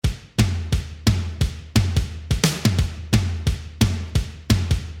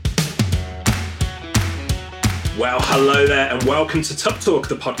Well, hello there and welcome to TubbTalk,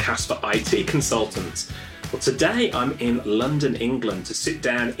 the podcast for IT consultants. Well, today I'm in London, England to sit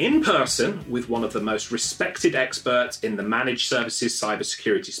down in person with one of the most respected experts in the managed services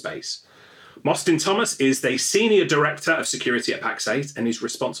cybersecurity space. Mostyn Thomas is the Senior Director of Security at Pax8 and is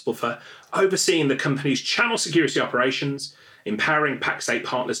responsible for overseeing the company's channel security operations, empowering Pax8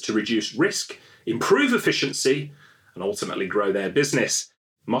 partners to reduce risk, improve efficiency, and ultimately grow their business.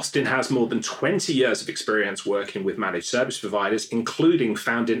 Mostyn has more than 20 years of experience working with managed service providers, including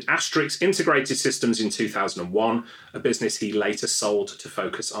founding Asterix Integrated Systems in 2001, a business he later sold to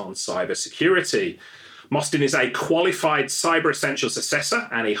focus on cybersecurity. Mostyn is a qualified Cyber Essentials assessor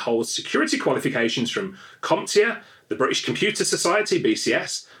and he holds security qualifications from CompTIA, the British Computer Society,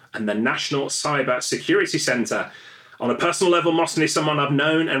 BCS, and the National Cyber Security Centre. On a personal level, Mostyn is someone I've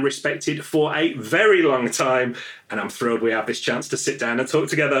known and respected for a very long time, and I'm thrilled we have this chance to sit down and talk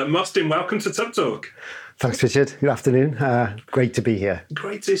together. Mostyn, welcome to TubbTalk. Thanks, Richard. Good afternoon. Great to be here.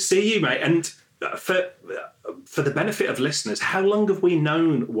 Great to see you, mate. And for the benefit of listeners, how long have we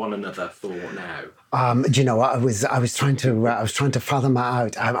known one another for now? Do you know what? I was trying to fathom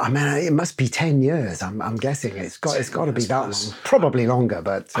that out. I mean, it must be 10 years. I'm guessing it's got to be that long. Probably longer,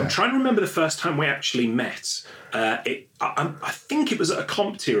 but I'm trying to remember the first time we actually met. I think it was at a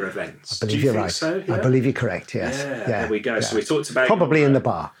CompTIA event. I believe you're right. So? Yeah? I believe you're correct. Yes. Yeah, there we go. Yeah. So we talked about probably in the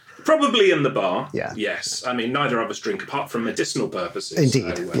bar. Probably in the bar. Yeah. Yes. I mean, neither of us drink apart from medicinal purposes.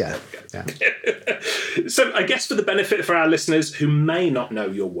 Indeed. So, yeah. So I guess for the benefit for our listeners who may not know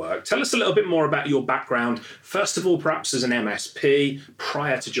your work, tell us a little bit more about your background. First of all, perhaps as an MSP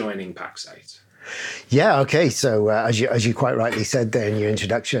prior to joining Pax8. Yeah. Okay. So as you quite rightly said there in your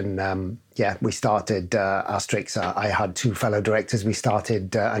introduction, we started Asterix. I had two fellow directors. We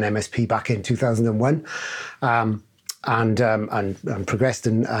started an MSP back in 2001. And progressed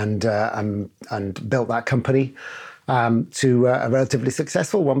and built that company to a relatively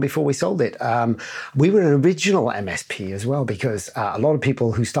successful one before we sold it. We were an original MSP as well because a lot of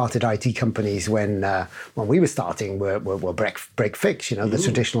people who started IT companies when we were starting were break fix, the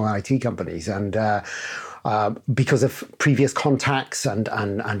traditional IT companies, and because of previous contacts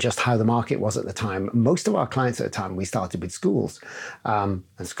and just how the market was at the time, most of our clients at the time, we started with schools. And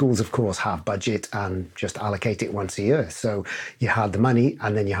schools, of course, have budget and just allocate it once a year. So you had the money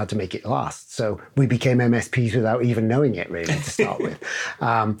and then you had to make it last. So we became MSPs without even knowing it, really, to start with.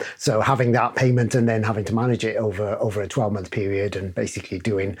 So having that payment and then having to manage it over a 12-month period and basically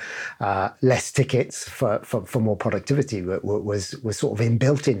doing less tickets for more productivity was sort of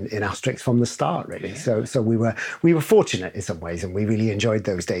inbuilt in Asterix from the start, really. Yeah. So we were fortunate in some ways, and we really enjoyed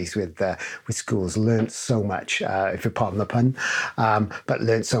those days with schools. Learned so much, if you pardon the pun, but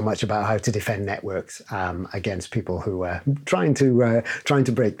learned so much about how to defend networks against people who were trying to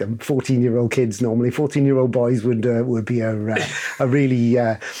break them. 14-year-old kids, normally 14-year-old boys would be a really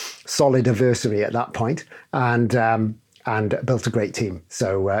solid adversary at that point, and built a great team.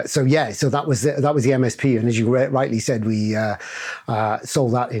 So that was the MSP, and as you rightly said, we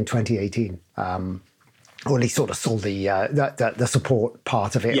sold that in 2018. Or at least sort of sold the support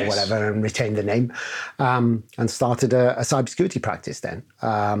part of it, yes, or whatever, and retained the name, and started a cybersecurity practice then,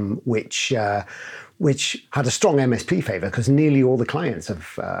 which had a strong MSP favour because nearly all the clients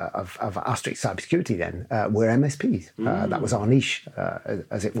of Asterix Cybersecurity then were MSPs. That was our niche,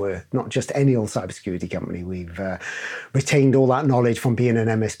 as it were, not just any old cybersecurity company. We've retained all that knowledge from being an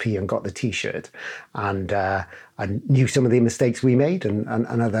MSP and got the T-shirt, and knew some of the mistakes we made and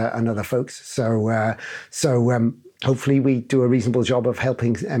other folks. So hopefully we do a reasonable job of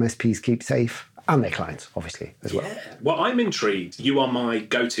helping MSPs keep safe. And their clients, obviously, as well. Yeah. Well, I'm intrigued. You are my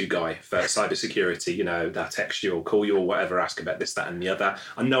go-to guy for cybersecurity. They'll text you or call you or whatever, ask about this, that, and the other.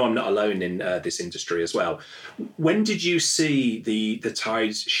 I know I'm not alone in this industry as well. When did you see the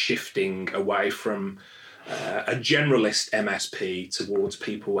tides shifting away from a generalist MSP towards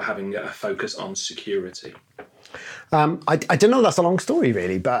people having a focus on security? I don't know. That's a long story,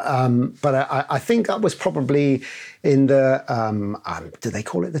 really, but I think that was probably in the do they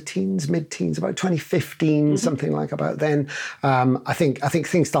call it the teens, mid-teens, about 2015, something like about then. I think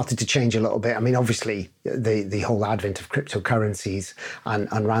things started to change a little bit. I mean, obviously, the whole advent of cryptocurrencies and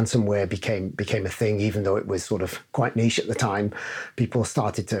ransomware became a thing, even though it was sort of quite niche at the time. People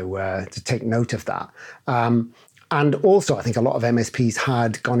started to take note of that. And also, I think a lot of MSPs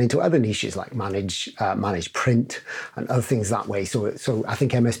had gone into other niches like managed print and other things that way. So I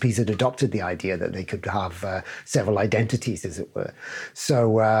think MSPs had adopted the idea that they could have several identities, as it were.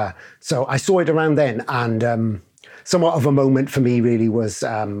 So I saw it around then, and somewhat of a moment for me really was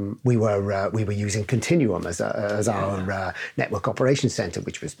we were using Continuum as our network operations center,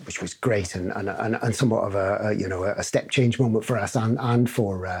 which was great and somewhat of a step change moment for us and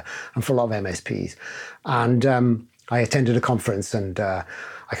for a lot of MSPs. And I attended a conference, and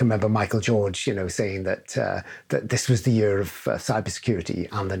I can remember Michael George, saying that this was the year of cybersecurity,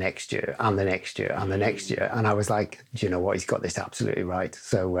 and the next year, and the next year, and the next year. And I was like, do you know what? He's got this absolutely right.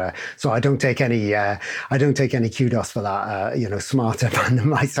 So I don't take any kudos for that. Smarter than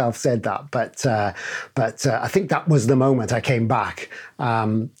myself said that, but I think that was the moment I came back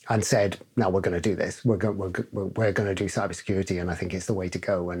and said, "Now we're going to do this. We're going to do cybersecurity, and I think it's the way to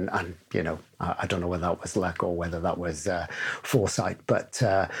go." And I don't know whether that was luck or whether that was foresight, but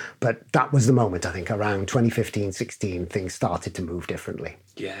that was the moment. I think around 2015, 16, things started to move differently.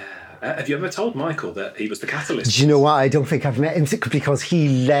 Yeah. Have you ever told Michael that he was the catalyst? Do you know what? I don't think I've met him because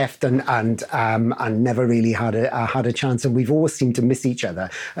he left and never really had a chance. And we've always seemed to miss each other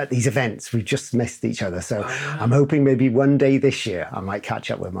at these events. We've just missed each other. So I'm hoping maybe one day this year I might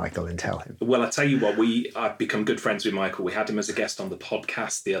catch up with Michael and tell him. Well, I tell you what, I've become good friends with Michael. We had him as a guest on the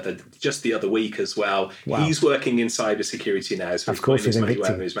podcast the other week as well. Wow. He's working in cybersecurity now, so of course, he's money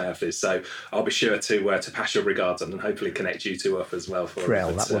wherever his mouth is. So I'll be sure to pass your regards on and hopefully connect you two up as well.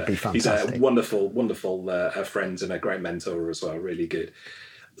 That would be fantastic. He's a wonderful friend and a great mentor as well. Really good.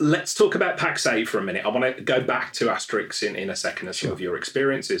 Let's talk about Pax8 for a minute. I want to go back to Asterix in a second as sort of your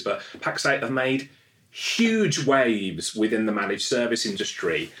experiences, but Pax8 have made huge waves within the managed service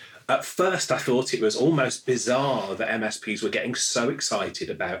industry. At first, I thought it was almost bizarre that MSPs were getting so excited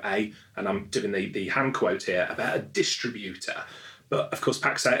about and I'm doing the hand quote here, about a distributor. But of course,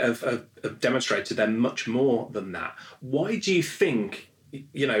 Pax8 have demonstrated they're much more than that. Why do you think,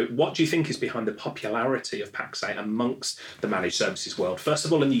 what do you think is behind the popularity of Pax8 amongst the managed services world? First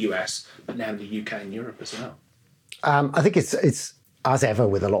of all in the US, but now in the UK and Europe as well. I think it's as ever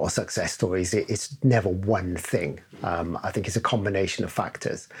with a lot of success stories, it's never one thing. I think it's a combination of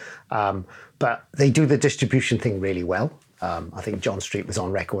factors. But they do the distribution thing really well. I think John Street was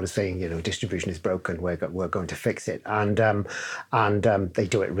on record as saying, distribution is broken. We're going to fix it, and they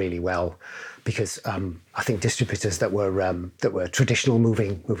do it really well, because I think distributors that were traditional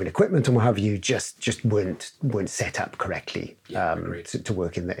moving equipment and what have you just weren't set up correctly to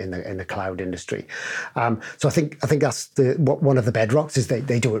work in the cloud industry. So I think that's one of the bedrocks is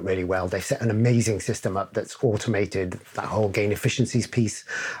they do it really well. They've set an amazing system up that's automated that whole gain efficiencies piece.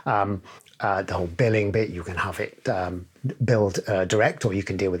 The whole billing bit, you can have it billed direct, or you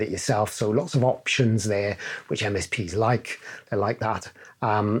can deal with it yourself. So lots of options there, which MSPs like. They like that.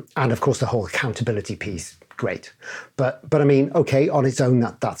 And of course, the whole accountability piece, great. But I mean, okay, on its own,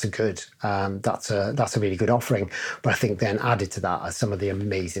 that's a really good offering. But I think then added to that are some of the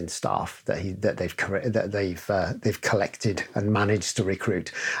amazing staff that they've collected and managed to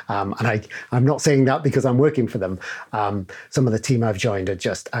recruit. And I'm not saying that because I'm working for them. Some of the team I've joined are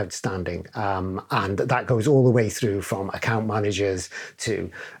just outstanding, and that goes all the way through from account managers to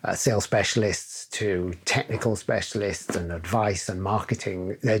sales specialists to technical specialists and advice and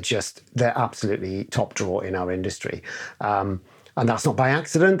marketing. They're absolutely top drawer in our industry. And that's not by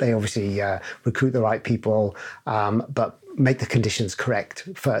accident. They obviously recruit the right people, but make the conditions correct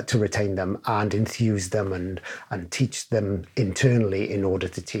to retain them and enthuse them and teach them internally in order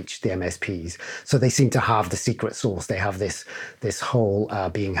to teach the MSPs. So they seem to have the secret sauce. They have this whole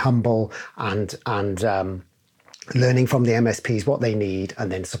being humble and learning from the MSPs what they need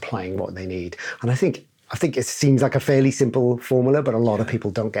and then supplying what they need. And I think it seems like a fairly simple formula, but a lot of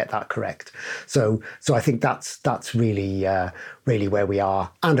people don't get that correct. So I think that's really where we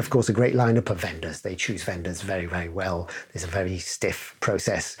are. And of course, a great lineup of vendors. They choose vendors very, very well. There's a very stiff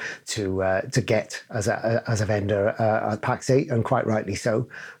process to get as a vendor at Pax8, and quite rightly so.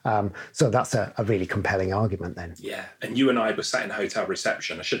 So that's a really compelling argument then. Yeah, and you and I were sat in a hotel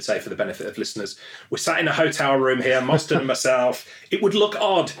reception. I should say, for the benefit of listeners, we're sat in a hotel room here, Mostyn and myself. It would look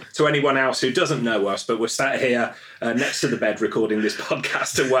odd to anyone else who doesn't know us, but we're sat here next to the bed recording this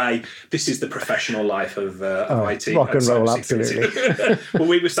podcast away. This is the professional life of IT. Rock and roll, absolutely. Well,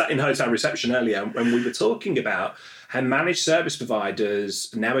 we were sat in hotel reception earlier and we were talking about how managed service providers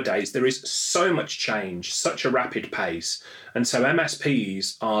nowadays, there is so much change, such a rapid pace. And so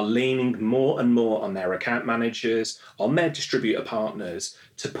MSPs are leaning more and more on their account managers, on their distributor partners,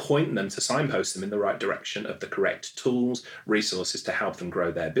 to point them, to signpost them in the right direction of the correct tools, resources to help them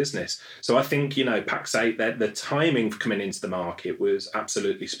grow their business. So I think, Pax8, the timing for coming into the market was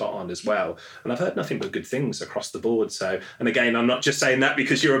absolutely spot on as well. And I've heard nothing but good things across the board. So, and again, I'm not just saying that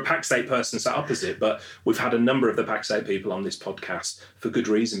because you're a Pax8 person sat opposite, but we've had a number of the Pax8 people on this podcast for good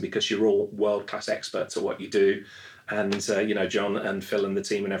reason, because you're all world-class experts at what you do. And John and Phil and the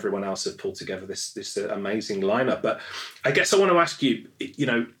team and everyone else have pulled together this amazing lineup. But I guess I want to ask you,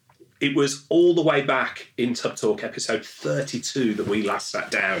 it was all the way back in TubbTalk episode 32 that we last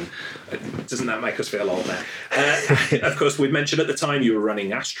sat down. Doesn't that make us feel old now? Of course, we mentioned at the time you were running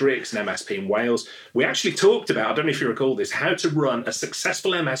Asterix, an MSP in Wales. We actually talked about, I don't know if you recall this, how to run a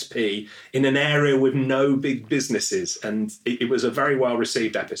successful MSP in an area with no big businesses. And it was a very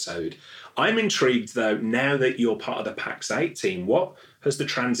well-received episode. I'm intrigued, though, now that you're part of the PAX8 team, what has the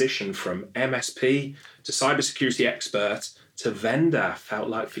transition from MSP to cybersecurity expert to vendor felt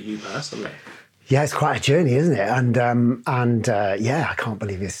like for you personally? Yeah, it's quite a journey, isn't it? And I can't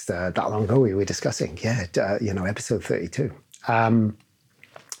believe it's that long ago we were discussing. Yeah, episode 32.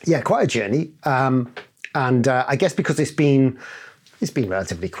 Quite a journey. And I guess because it's been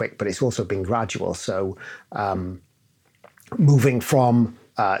relatively quick, but it's also been gradual. So moving from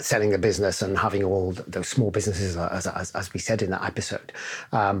selling a business and having all those small businesses, as we said in that episode,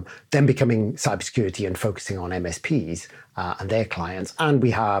 then becoming cybersecurity and focusing on MSPs and their clients. And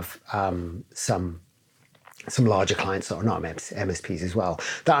we have some larger clients that are not MSPs as well.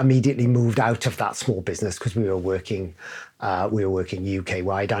 That immediately moved out of that small business because we were working UK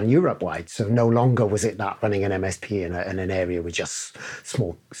wide and Europe wide. So no longer was it that running an MSP in an area with just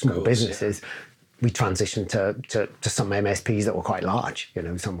small businesses. Yeah. We transitioned to some MSPs that were quite large.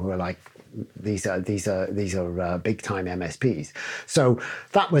 Some who were like, these are big time MSPs. So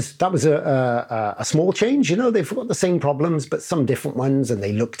that was a small change. They've got the same problems, but some different ones, and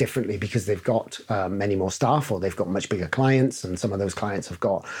they look differently because they've got many more staff, or they've got much bigger clients, and some of those clients have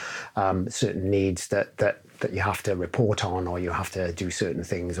got certain needs that you have to report on, or you have to do certain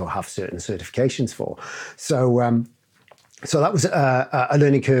things, or have certain certifications for. So that was a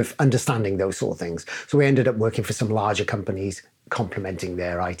learning curve, understanding those sort of things. So we ended up working for some larger companies, complementing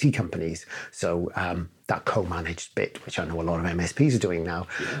their IT companies. So that co-managed bit, which I know a lot of MSPs are doing now,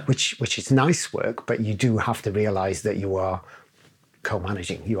 which is nice work, but you do have to realize that you are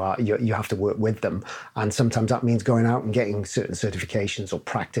co-managing. You have to work with them, and sometimes that means going out and getting certain certifications or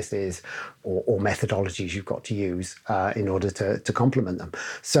practices or methodologies you've got to use in order to complement them.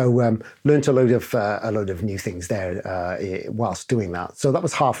 So learned a load of new things there whilst doing that. So that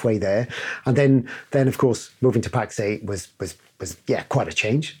was halfway there, and then of course moving to PAX8 was quite a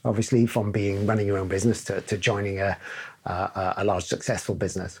change, obviously, from running your own business to joining a large successful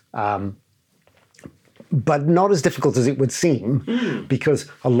business. But not as difficult as it would seem, because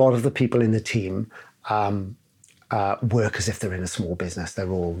a lot of the people in the team work as if they're in a small business. They're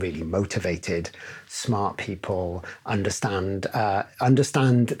all really motivated, smart people, understand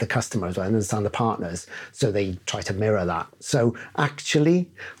the customers, understand the partners, so they try to mirror that. So actually,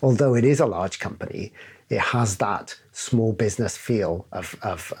 although it is a large company, it has that small business feel of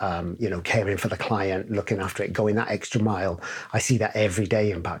caring for the client, looking after it, going that extra mile. I see that every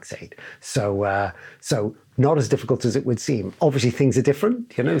day in PAX8. So not as difficult as it would seem. Obviously, things are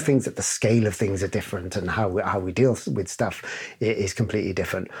different. Things at the scale of things are different, and how we deal with stuff is completely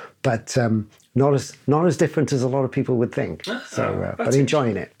different. But not as different as a lot of people would think. But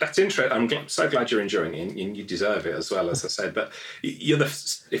enjoying it. That's interesting. I'm so glad you're enjoying it, and you deserve it as well, as I said. But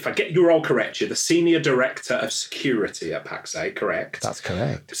if I get you all correct, you're the Senior Director of Security at PAX8, correct? That's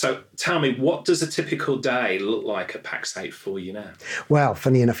correct. So tell me, what does a typical day look like at PAX8 for you now? Well,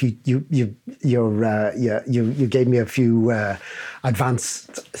 funny enough, you gave me a few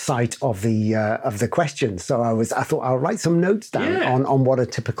advanced sight of the questions. So I thought I'll write some notes down on what a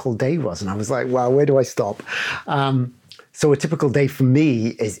typical day was, and I was like, wow, where do I stop? So a typical day for me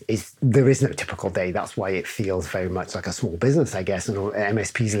is there is no typical day. That's why it feels very much like a small business, I guess. And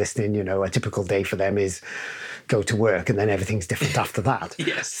MSPs listening, a typical day for them is go to work, and then everything's different after that.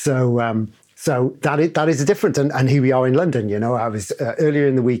 Yes. So that is different, and here we are in London. I was earlier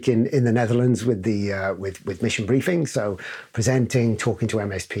in the week in the Netherlands with with Mission Briefing, so presenting, talking to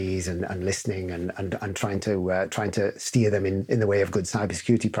MSPs, and listening, and trying to steer them in the way of good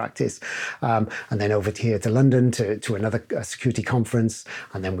cybersecurity practice, and then over here to London to another security conference,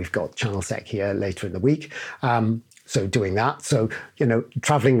 and then we've got Channel Sec here later in the week. So doing that,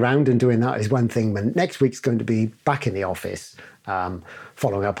 traveling around and doing that is one thing. But next week's going to be back in the office,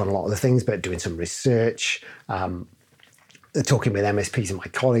 following up on a lot of the things, but doing some research, talking with MSPs and my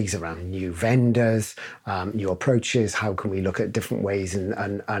colleagues around new vendors, new approaches. How can we look at different ways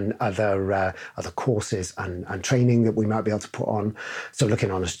and other courses and training that we might be able to put on? So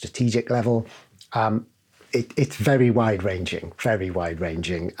looking on a strategic level, it's very wide ranging,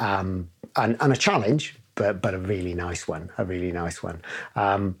 and a challenge. But a really nice one,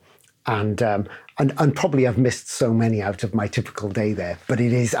 And probably I've missed so many out of my typical day there. But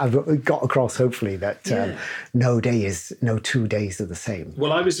I've got across hopefully that no 2 days are the same.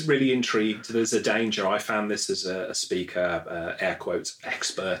 Well, I was really intrigued. There's a danger. I found this as a speaker, air quotes,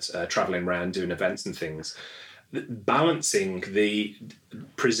 expert, traveling around doing events and things. Balancing the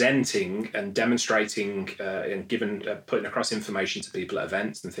presenting and demonstrating and putting across information to people at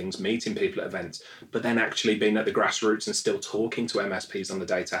events and things, meeting people at events, but then actually being at the grassroots and still talking to MSPs on the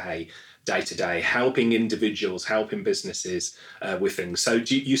day-to-day, helping individuals, helping businesses with things. So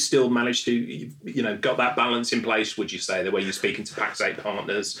do you still manage to, got that balance in place, would you say, the way you're speaking to Pax8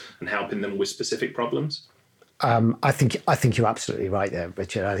 partners and helping them with specific problems? I think you're absolutely right there,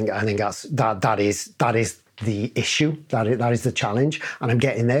 Richard. I think that is the issue. That is the challenge, and I'm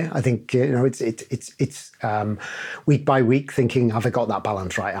getting there. I think it's week by week thinking, have I got that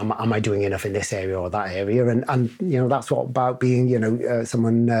balance right? Am I doing enough in this area or that area? And that's what about being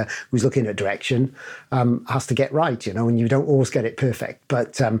someone who's looking at direction has to get right. And you don't always get it perfect,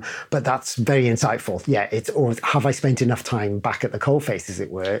 but that's very insightful. Yeah, it's always, have I spent enough time back at the coalface, as it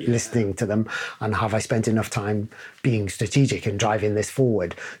were, listening to them, and have I spent enough time being strategic and driving this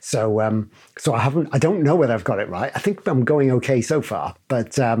forward? So I don't know whether I've got it right. I think I'm going okay so far,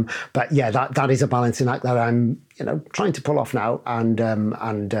 but yeah, that is a balancing act that I'm trying to pull off now, and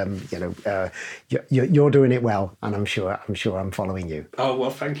you're doing it well, and I'm sure I'm following you. Oh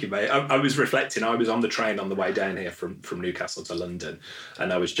well, thank you, mate. I was reflecting. I was on the train on the way down here from Newcastle to London,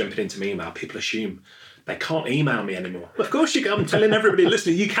 and I was jumping into my email. People assume they can't email me anymore. Well, of course you can. I'm telling everybody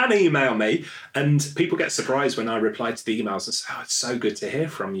listening, you can email me, and people get surprised when I reply to the emails and say, "Oh, it's so good to hear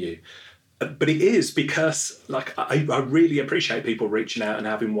from you." But it is because, I really appreciate people reaching out and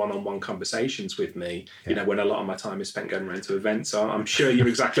having one-on-one conversations with me, when a lot of my time is spent going around to events. So I'm sure you're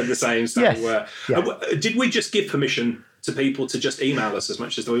exactly the same. So, yes. Did we just give permission to people to just email us as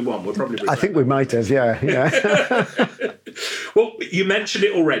much as we want? We'll probably. I think we might have, yeah. Well, you mentioned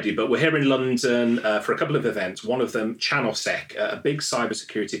it already, but we're here in London for a couple of events. One of them, ChannelSec, a big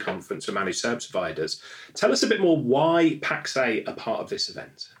cybersecurity conference for managed service providers. Tell us a bit more why Pax8 are part of this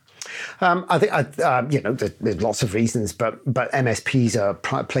event. I think there's lots of reasons, but MSPs are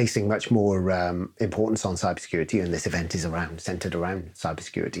placing much more importance on cybersecurity, and this event is centered around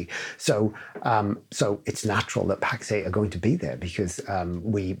cybersecurity. So it's natural that Pax8 are going to be there because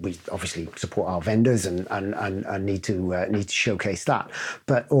we obviously support our vendors and need to showcase that,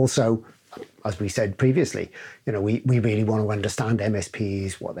 but also, as we said previously, we really want to understand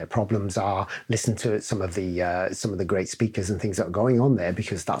MSPs, what their problems are, listen to some of the great speakers and things that are going on there,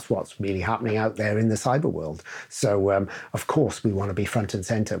 because that's what's really happening out there in the cyber world. So of course we want to be front and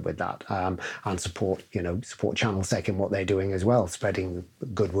center with that, and support ChannelSec in what they're doing as well, spreading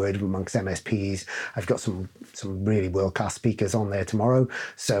good word amongst MSPs. I've got some really world-class speakers on there tomorrow.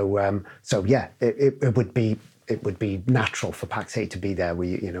 So yeah, it would be natural for Pax8 to be there.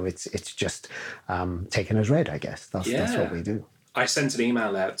 It's just taken as read, I guess. That's what we do. I sent an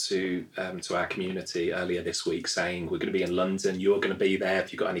email out to our community earlier this week saying we're going to be in London. You're going to be there.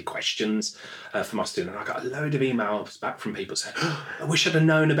 If you've got any questions from us, and I got a load of emails back from people saying, "Oh, I wish I'd have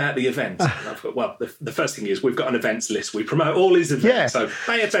known about the event." And I've got, well, the first thing is we've got an events list. We promote all these events, so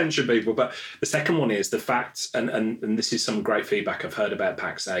pay attention, people. But the second one is the fact, and this is some great feedback I've heard about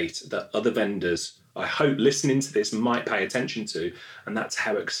Pax8, that other vendors, I hope, listening to this might pay attention to, and that's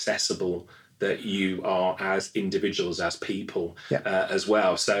how accessible that you are as individuals, as people, as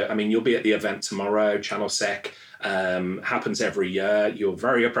well. So, I mean, you'll be at the event tomorrow. ChannelSec happens every year. You're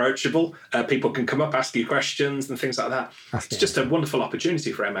very approachable. People can come up, ask you questions and things like that. It's just a wonderful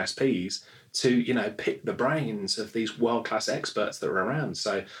opportunity for MSPs to, pick the brains of these world-class experts that are around.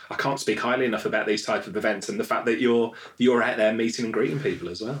 So I can't speak highly enough about these type of events and the fact that you're out there meeting and greeting people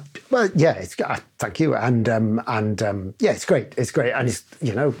as well. Well, yeah, thank you, and yeah, it's great. It's great, and it's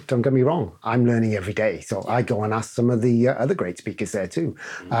don't get me wrong, I'm learning every day. So I go and ask some of the other great speakers there too,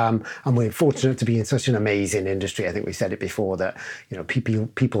 and we're fortunate to be in such an amazing industry. I think we said it before that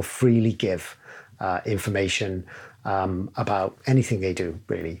people freely give information about anything they do,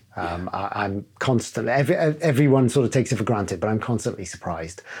 really. I'm constantly, everyone sort of takes it for granted, but I'm constantly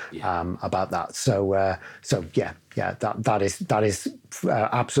surprised about that. So yeah, that is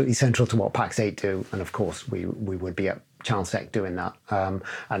absolutely central to what Pax8 do, and of course we would be at ChannelSec doing that.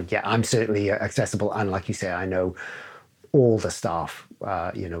 And yeah, I'm certainly accessible, and like you say, I know all the staff,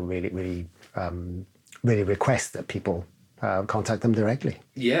 really request that people contact them directly.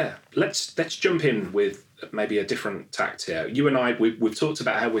 Yeah, let's jump in with maybe a different tact here. You and I, we've talked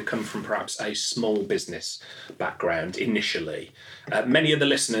about how we come from perhaps a small business background initially. Many of the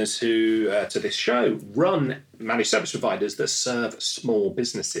listeners who to this show run managed service providers that serve small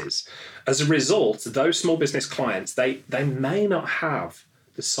businesses. As a result, those small business clients, they may not have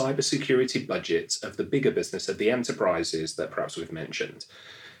the cybersecurity budget of the bigger business, of the enterprises that perhaps we've mentioned.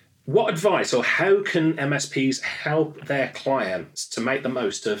 What advice, or how can MSPs help their clients to make the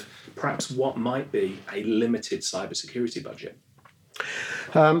most of perhaps what might be a limited cybersecurity budget?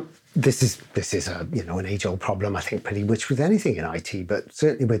 This is a an age-old problem, I think, pretty much with anything in IT, but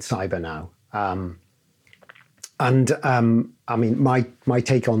certainly with cyber now. I mean, my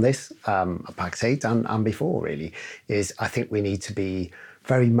take on this, at PAX 8 and before really, is I think we need to be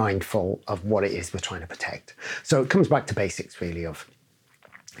very mindful of what it is we're trying to protect. So it comes back to basics really of,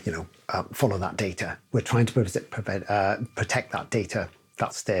 follow that data. We're trying to protect that data.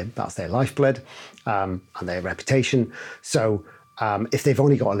 That's their lifeblood and their reputation. So if they've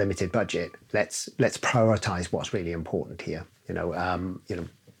only got a limited budget, let's prioritize what's really important here.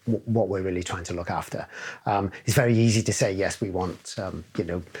 What we're really trying to look after. It's very easy to say, yes, we want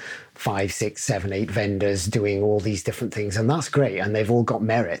 5, 6, 7, 8 vendors doing all these different things, and that's great, and they've all got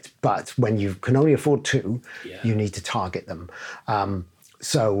merit. But when you can only afford 2, you need to target them.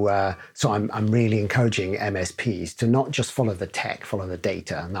 So I'm really encouraging MSPs to not just follow the tech, follow the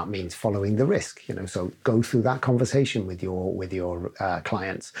data, and that means following the risk. So go through that conversation with your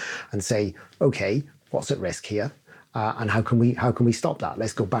clients and say, okay, what's at risk here, and how can we stop that?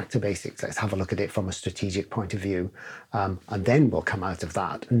 Let's go back to basics. Let's have a look at it from a strategic point of view, and then we'll come out of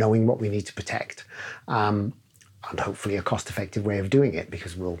that knowing what we need to protect. And hopefully a cost-effective way of doing it,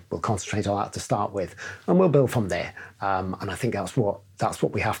 because we'll concentrate on that to start with, and we'll build from there. And I think that's what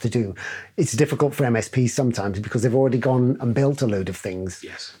we have to do. It's difficult for MSPs sometimes because they've already gone and built a load of things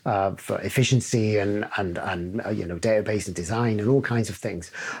for efficiency and database and design and all kinds of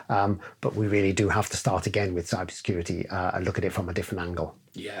things. But we really do have to start again with cybersecurity and look at it from a different angle.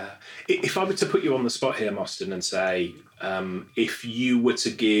 Yeah. If I were to put you on the spot here, Mostyn, and say, if you were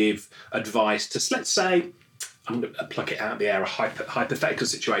to give advice to, let's say, I'm going to pluck it out of the air, a hypothetical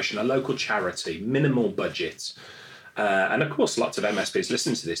situation, a local charity, minimal budget. And of course, lots of MSPs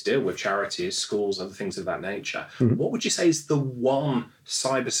listen to this, deal with charities, schools, other things of that nature. Mm-hmm. What would you say is the one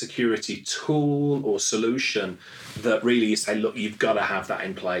cybersecurity tool or solution that really you say, look, you've got to have that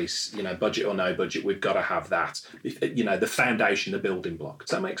in place, budget or no budget, we've got to have that, the foundation, the building block.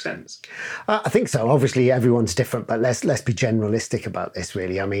 Does that make sense? I think so. Obviously, everyone's different, but let's be generalistic about this,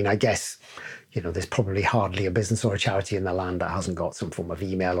 really. I mean, I guess there's probably hardly a business or a charity in the land that hasn't got some form of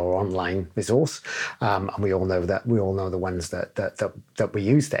email or online resource, and we all know that. We all know the ones that we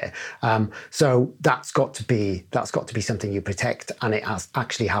use there. So that's got to be something you protect, and it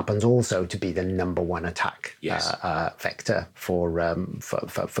actually happens also to be the number one attack vector for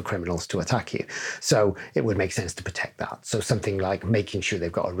criminals to attack you. So it would make sense to protect that. So something like making sure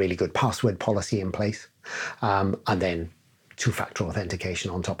they've got a really good password policy in place, and then 2-factor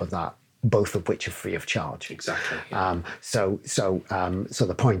authentication on top of that, both of which are free of charge. Exactly. Yeah. So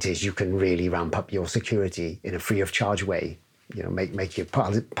the point is, you can really ramp up your security in a free of charge way. Make your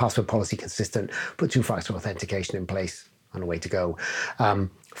password policy consistent, put 2-factor authentication in place, and away to go.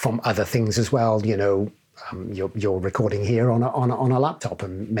 From other things as well, you're recording here on a laptop,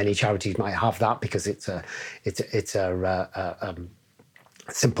 and many charities might have that because it's a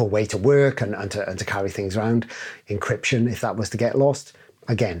simple way to work and to carry things around. Encryption, if that was to get lost,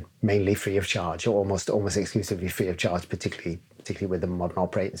 again, mainly free of charge, or almost exclusively free of charge, particularly with the modern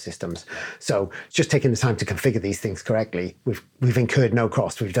operating systems. So just taking the time to configure these things correctly, we've incurred no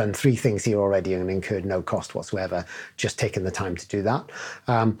cost. We've done 3 things here already and incurred no cost whatsoever, just taking the time to do that.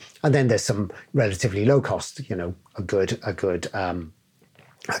 And then there's some relatively low cost, a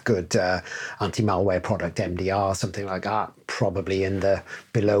good anti-malware product, MDR, something like that, probably in the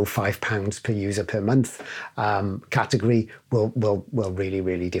below £5 per user per month category, will really,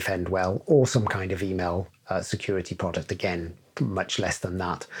 really defend well. Or some kind of email security product, again, much less than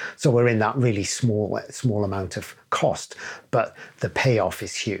that. So we're in that really small amount of cost, but the payoff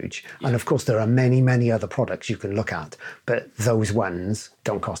is huge. Yeah. And of course, there are many, many other products you can look at, but those ones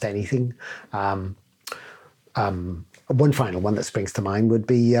don't cost anything. One final one that springs to mind would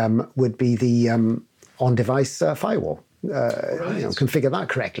be the on-device firewall. Configure that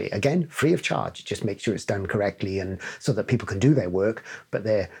correctly. Again, free of charge. Just make sure it's done correctly, and so that people can do their work, but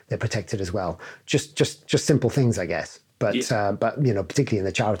they're protected as well. Just simple things, I guess. But particularly in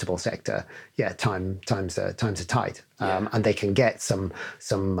the charitable sector, times are tight, and they can get some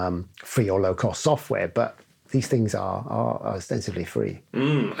free or low cost software, but these things are ostensibly free.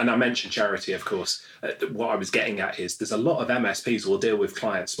 And I mentioned charity, of course. What I was getting at is there's a lot of MSPs who will deal with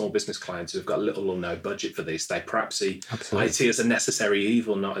clients, small business clients who've got little or no budget for this. They perhaps see IT as a necessary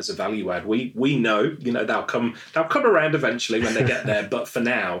evil, not as a value add. We know, they'll come around eventually when they get there. But for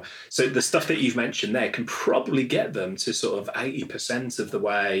now, so the stuff that you've mentioned there can probably get them to sort of 80% of the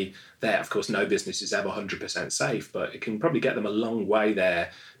way there. Of course, no business is ever 100% safe, but it can probably get them a long way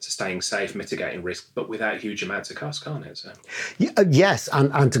there to staying safe, mitigating risk, but without huge amounts of cost, can't it? So. Yes,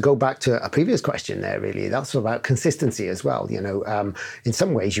 and to go back to a previous question there, really, that's about consistency as well. In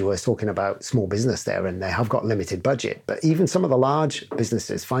some ways you were talking about small business there, and they have got limited budget, but even some of the large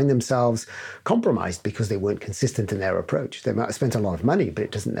businesses find themselves compromised because they weren't consistent in their approach. They might have spent a lot of money, but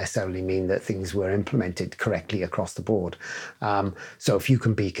it doesn't necessarily mean that things were implemented correctly across the board. So if you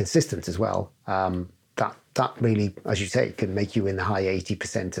can be consistent as well, that really, as you say, can make you in the high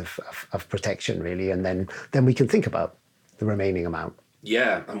 80% of protection, really, and then we can think about the remaining amount.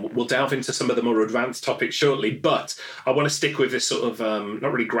 Yeah, and we'll delve into some of the more advanced topics shortly, but I want to stick with this sort of,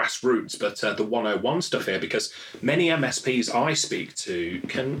 not really grassroots, but the 101 stuff here, because many MSPs I speak to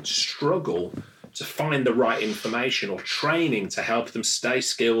can struggle to find the right information or training to help them stay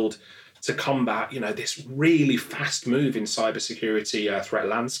skilled to combat, this really fast move in cybersecurity threat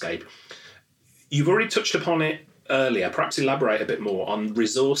landscape. You've already touched upon it earlier. Perhaps elaborate a bit more on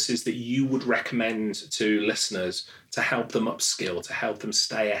resources that you would recommend to listeners to help them upskill, to help them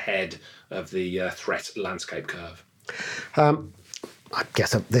stay ahead of the threat landscape curve. I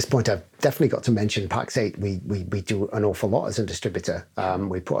guess at this point, I've definitely got to mention Pax8. We do an awful lot as a distributor.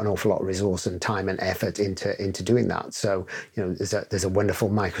 We put an awful lot of resource and time and effort into doing that. So, there's a wonderful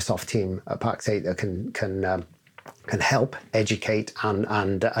Microsoft team at Pax8 that can help educate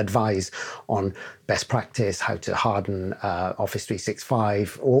and advise on best practice, how to harden Office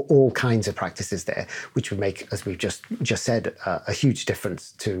 365, all kinds of practices there, which would make, as we've just said, a huge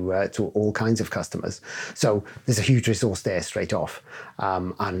difference to all kinds of customers. So there's a huge resource there straight off.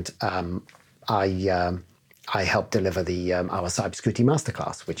 I help deliver the our cybersecurity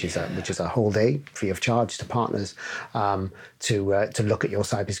masterclass, which is a whole day free of charge to partners to look at your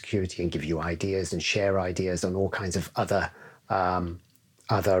cybersecurity and give you ideas and share ideas on all kinds of other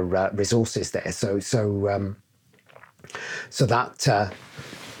resources there. So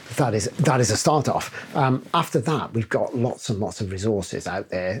that is a start off. After that, we've got lots and lots of resources out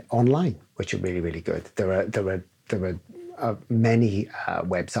there online, which are really, really good. There are many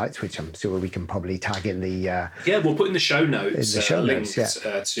websites, which I'm sure we can probably tag in the... we'll put in the show notes. Links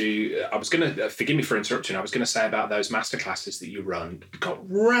yeah. To... I was going to... forgive me for interrupting. I was going to say about those masterclasses that you run. You've got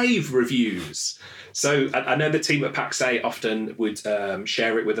rave reviews. So I know the team at Pax8 often would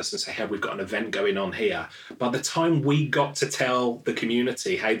share it with us and say, hey, we've got an event going on here. By the time we got to tell the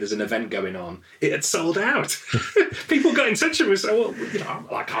community, hey, there's an event going on, it had sold out. People got in touch with us and said, well,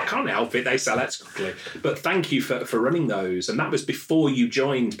 I can't help it. They sell out quickly. But thank you for running those. And that was before you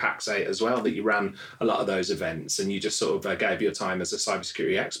joined Pax8 as well, that you ran a lot of those events and you just sort of gave your time as a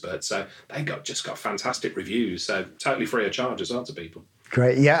cybersecurity expert. So they just got fantastic reviews. So totally free of charge as well to people.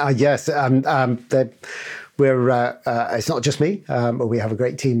 Great. Yeah. Yes. We're it's not just me, but we have a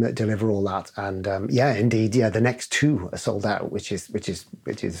great team that deliver all that. And indeed, the next two are sold out, which is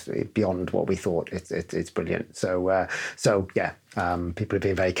beyond what we thought. It's brilliant. So people have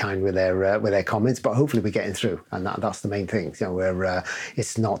been very kind with their comments, but hopefully we're getting through, and that's the main thing.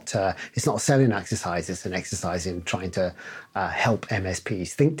 It's not a selling exercise; it's an exercise in trying to help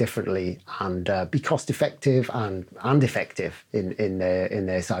MSPs think differently and be cost effective and effective in their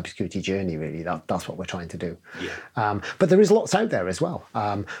cybersecurity journey. Really, that's what we're trying to do. Yeah. But there is lots out there as well.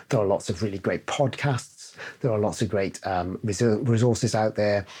 There are lots of really great podcasts. There are lots of great resources out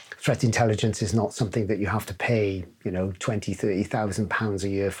there. Threat intelligence is not something that you have to pay, £20,000-30,000 a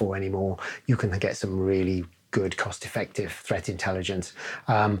year for anymore. You can get some really good, cost-effective threat intelligence.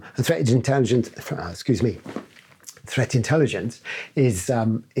 And threat intelligence is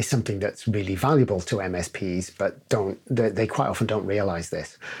something that's really valuable to MSPs, but they quite often don't realize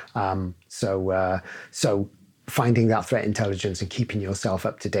this. So finding that threat intelligence and keeping yourself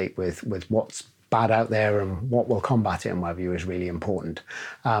up to date with what's bad out there and what will combat it, in my view, is really important.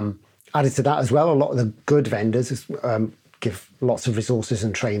 Added to that as well, a lot of the good vendors give lots of resources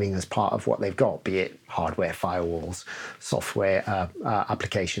and training as part of what they've got, be it hardware, firewalls, software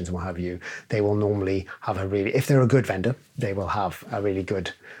applications, and what have you. They will normally have if they're a good vendor, they will have a really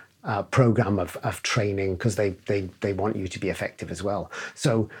good program of training, because they want you to be effective as well.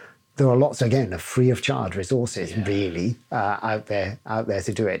 So there are lots, again, of free of charge resources really out there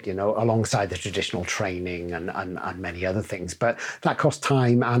to do it, alongside the traditional training and many other things. But that costs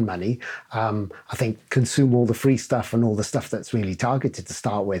time and money. I think consume all the free stuff and all the stuff that's really targeted to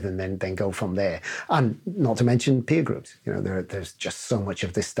start with, and then go from there. And not to mention peer groups. There's just so much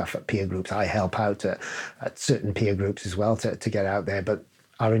of this stuff at peer groups. I help out at certain peer groups as well to get out there. But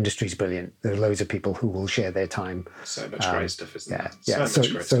our industry's brilliant. There are loads of people who will share their time. So much great stuff, isn't there? Yeah.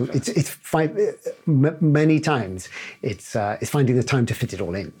 So many times it's finding the time to fit it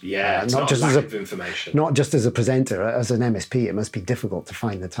all in. Yeah, it's not just as of information. Not just as a presenter, as an MSP, it must be difficult to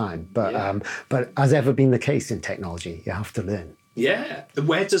find the time. But as ever been the case in technology, you have to learn. Yeah.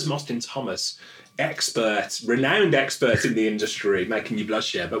 Where does Mostyn Thomas, renowned expert in the industry, making you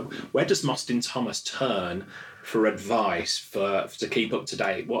blush here, but where does Mostyn Thomas turn for advice to keep up to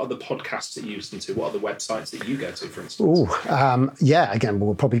date? What are the podcasts that you listen to? What are the websites that you go to, for instance? Again,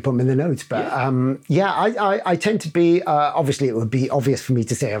 we'll probably put them in the notes. But I tend to be, obviously it would be obvious for me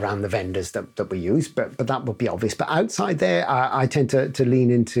to say around the vendors that we use, but that would be obvious. But outside there, I tend to lean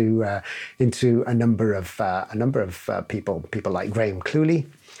into a number of people like Graham Cluley,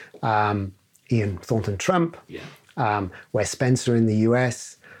 Ian Thornton-Trump, Wes Spencer in the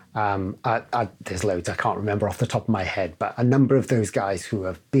US. There's loads I can't remember off the top of my head, but a number of those guys who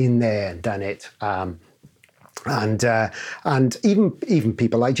have been there and done it, and even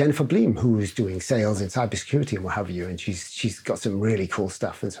people like Jennifer Bleem, who's doing sales in cybersecurity and what have you, and she's got some really cool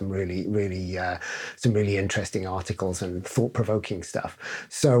stuff and some really interesting articles and thought-provoking stuff.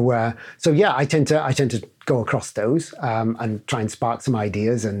 So I tend to go across those and try and spark some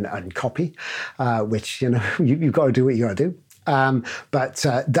ideas and copy, which you've got to do what you got to do. But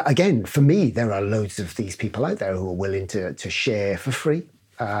again, for me, there are loads of these people out there who are willing to share for free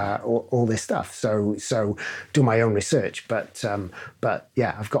all this stuff. So do my own research. But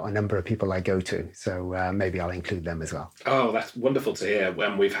yeah, I've got a number of people I go to. So maybe I'll include them as well. Oh, that's wonderful to hear.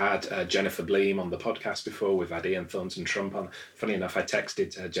 When we've had Jennifer Bleem on the podcast before, we've had Ian Thornton-Trump on. Funny enough, I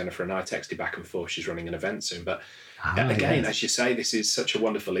texted Jennifer and I texted back and forth. She's running an event soon. But again, as you say, this is such a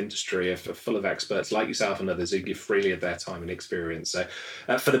wonderful industry full of experts like yourself and others who give freely of their time and experience. So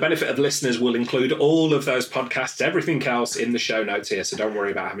for the benefit of listeners, we'll include all of those podcasts, everything else in the show notes here. So don't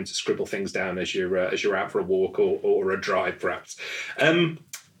worry about having to scribble things down as you're out for a walk or a drive, perhaps.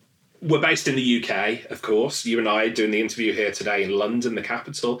 We're based in the UK, of course. You and I are doing the interview here today in London, the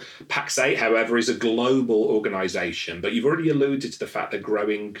capital. PAX8, however, is a global organisation, but you've already alluded to the fact they're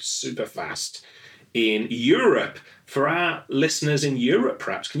growing super fast in Europe. For our listeners in Europe,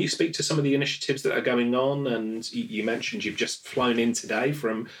 perhaps, can you speak to some of the initiatives that are going on? And you mentioned you've just flown in today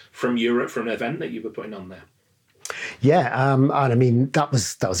from Europe for an event that you were putting on there. Yeah, and I mean, that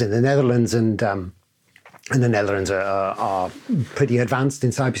was in the Netherlands, and the Netherlands are pretty advanced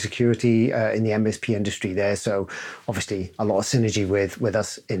in cybersecurity in the MSP industry there. So obviously a lot of synergy with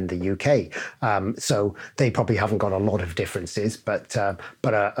us in the UK. So they probably haven't got a lot of differences, but are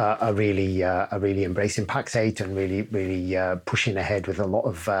really embracing PAX8 and really pushing ahead with a lot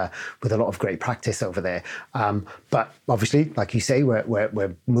of great practice over there. But obviously, like you say,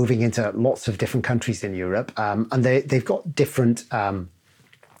 we're moving into lots of different countries in Europe, and they've got different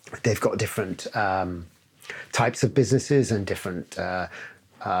types of businesses and different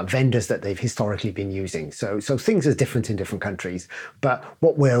vendors that they've historically been using. So things are different in different countries. But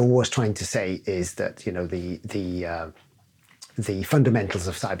what we're always trying to say is that the fundamentals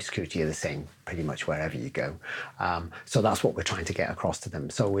of cybersecurity are the same pretty much wherever you go. So that's what we're trying to get across to them.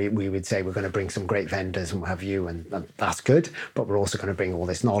 So we would say we're going to bring some great vendors and what have you, and that's good. But we're also going to bring all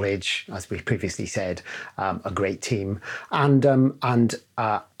this knowledge, as we previously said, a great team. And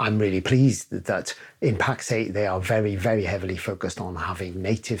I'm really pleased that in PAX8 they are very, very heavily focused on having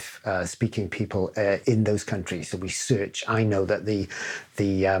native speaking people in those countries. So we search. I know that the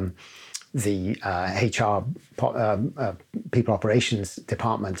HR people operations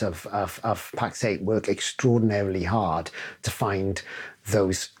department of PAX8 work extraordinarily hard to find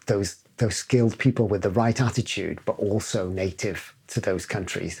those skilled people with the right attitude, but also native to those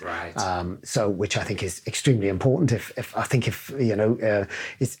countries. Right. So, which I think is extremely important. If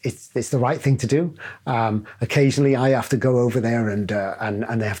it's the right thing to do. Occasionally, I have to go over there and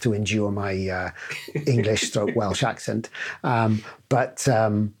they have to endure my English/Welsh accent, but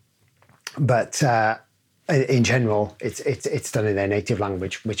in general, it's done in their native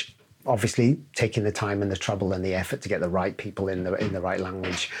language, which obviously taking the time and the trouble and the effort to get the right people in the right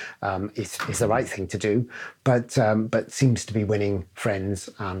language is the right thing to do. But seems to be winning friends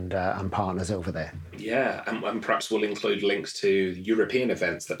and partners over there. Yeah, and perhaps we'll include links to European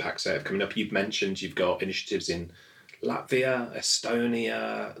events that PAX8 have coming up. You've mentioned you've got initiatives in Latvia,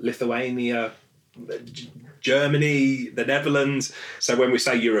 Estonia, Lithuania, Germany, the Netherlands. So when we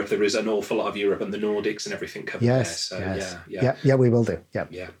say Europe, there is an awful lot of Europe and the Nordics and everything covered there. So yeah, we will do.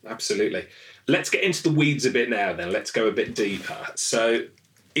 Yeah, absolutely. Let's get into the weeds a bit now then. Let's go a bit deeper. So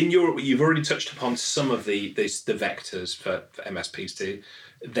in Europe, you've already touched upon some of the vectors for MSPs to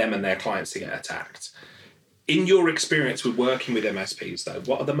them and their clients to get attacked. In your experience with working with MSPs though,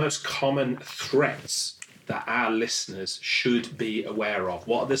 what are the most common threats that our listeners should be aware of?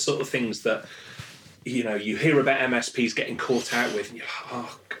 What are the sort of things that you hear about MSPs getting caught out with, and you're like,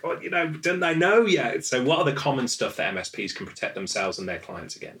 oh God, don't they know yet? So what are the common stuff that MSPs can protect themselves and their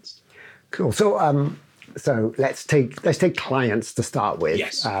clients against? Cool. So let's take clients to start with.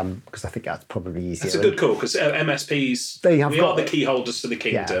 Yes. Because I think that's probably easier. That's a good call, because MSPs, we are the key holders to the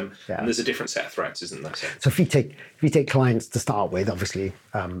kingdom, and there's a different set of threats, isn't there? So if you take clients to start with, obviously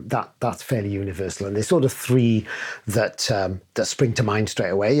that's fairly universal, and there's sort of three that spring to mind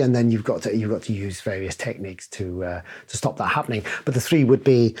straight away, and then you've got to use various techniques to stop that happening. But the three would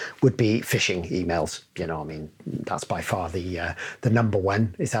be phishing emails. That's by far the number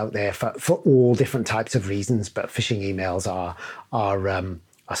one. It's out there for all different types of reasons, but phishing emails are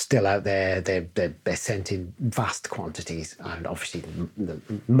still out there. They're sent in vast quantities, and obviously the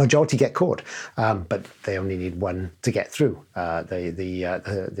majority get caught, but they only need one to get through.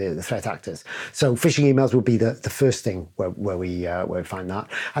 The threat actors. So phishing emails will be the first thing where we find that,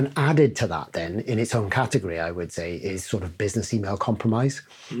 and added to that, then in its own category, I would say, is sort of business email compromise.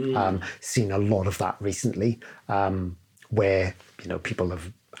 Seen a lot of that recently, where people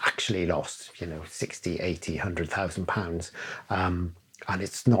have actually lost 60, 80, 100,000 pounds. And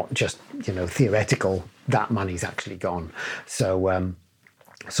it's not just theoretical. That money's actually gone. So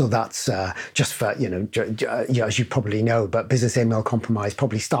that's just for as you probably know. But business email compromise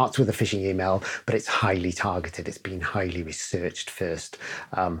probably starts with a phishing email, but it's highly targeted. It's been highly researched first.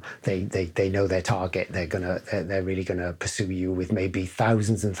 They know their target. They're really gonna pursue you with maybe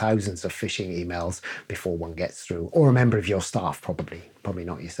thousands and thousands of phishing emails before one gets through, or a member of your staff, probably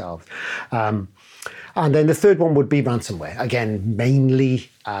not yourselves. And then the third one would be ransomware. Again, mainly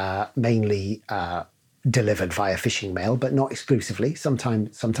delivered via phishing mail, but not exclusively.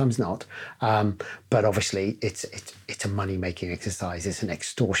 Sometimes not. But obviously, it's a money-making exercise. It's an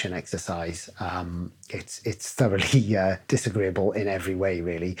extortion exercise. It's thoroughly disagreeable in every way,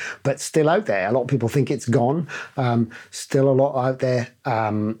 really. But still out there. A lot of people think it's gone. Still a lot out there.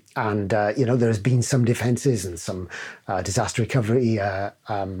 And there's been some defences and some disaster recovery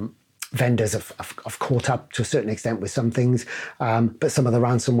vendors have caught up to a certain extent with some things, but some of the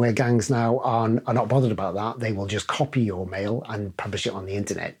ransomware gangs now are not bothered about that. They will just copy your mail and publish it on the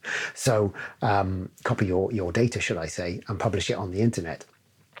internet. So copy your data, should I say, and publish it on the internet.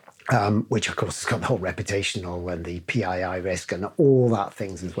 Which of course has got the whole reputational and the PII risk and all that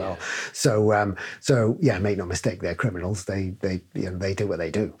things as well. So make no mistake, they're criminals. They do what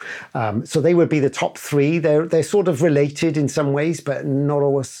they do. So they would be the top three. They're sort of related in some ways, but not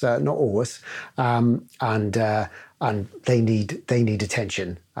always. And they need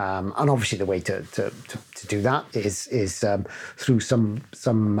attention. And obviously the way to do that is through some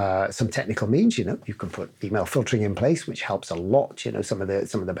technical means. You can put email filtering in place, which helps a lot. Some of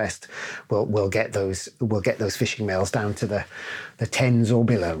the best will get those phishing mails down to the tens or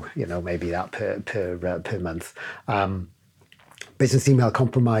below. Maybe that per month. Business email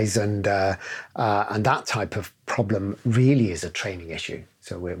compromise and that type of problem really is a training issue.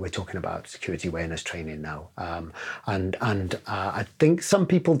 So we're talking about security awareness training now, and I think some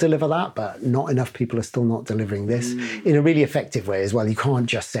people deliver that, but not enough people are still not delivering this in a really effective way as well. You can't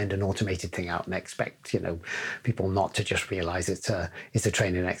just send an automated thing out and expect people not to just realise it's a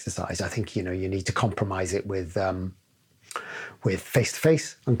training exercise. I think you need to compromise it with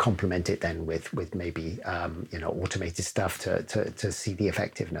face-to-face and complement it then with maybe automated stuff to see the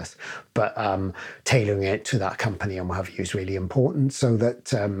effectiveness, but tailoring it to that company and what have you is really important, so that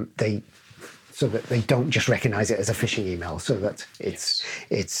they don't just recognize it as a phishing email, so that it's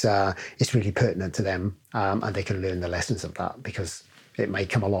really pertinent to them, and they can learn the lessons of that, because it may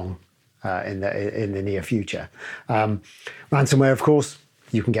come along in the near future. Ransomware, of course,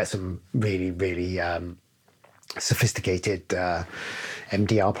 you can get some really sophisticated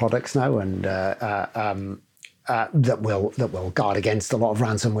MDR products now, and that will guard against a lot of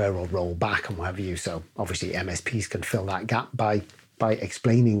ransomware or roll back and what have you. So obviously MSPs can fill that gap by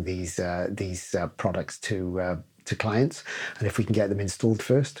explaining these products to clients, and if we can get them installed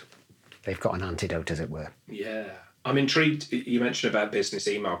first, they've got an antidote, as it were. Yeah. I'm intrigued. You mentioned about business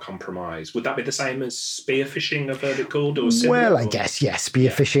email compromise. Would that be the same as spear phishing, I've heard it called, or similar? Well, I guess, yes, spear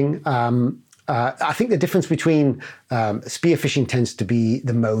phishing. I think the difference between spear phishing tends to be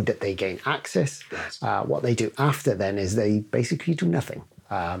the mode that they gain access. Right. What they do after then is they basically do nothing.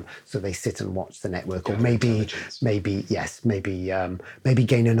 So they sit and watch the network, or maybe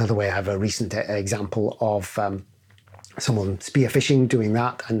gain another way. I have a recent example of someone spear phishing doing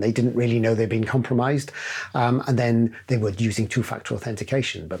that, and they didn't really know they'd been compromised, and then they were using two-factor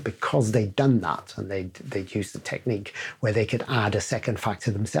authentication. But because they'd done that, and they'd used the technique where they could add a second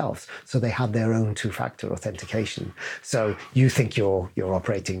factor themselves, so they had their own two-factor authentication. So you think you're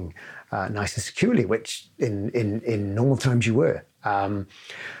operating nice and securely, which in normal times you were.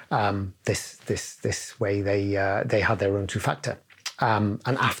 This way they had their own two-factor. And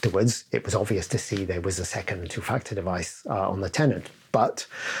afterwards, it was obvious to see there was a second two-factor device on the tenant. But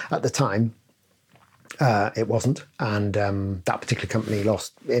at the time, it wasn't. And that particular company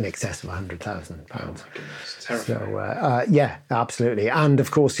lost in excess of £100,000. Oh, my goodness. Terrifying. So, yeah, absolutely. And,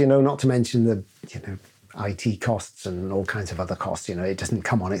 of course, not to mention the, IT costs and all kinds of other costs. It doesn't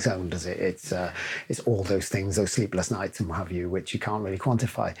come on its own, does it? It's all those things, those sleepless nights and what have you, which you can't really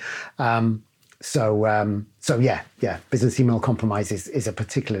quantify. So yeah, business email compromise is a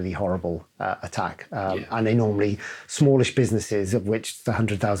particularly horrible attack, and they normally smallish businesses, of which the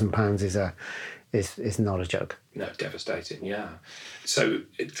 £100,000 is not a joke. No, devastating. Yeah. So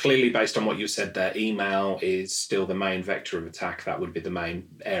clearly, based on what you said there, email is still the main vector of attack. That would be the main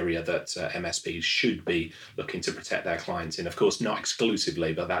area that MSPs should be looking to protect their clients in. Of course, not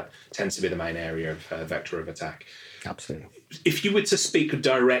exclusively, but that tends to be the main area of vector of attack. Absolutely. If you were to speak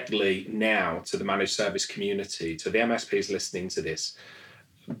directly now to the managed service community, to the MSPs listening to this,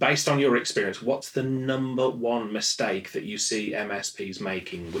 based on your experience, what's the number one mistake that you see MSPs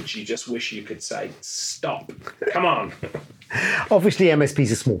making, which you just wish you could say, stop, come on? Obviously,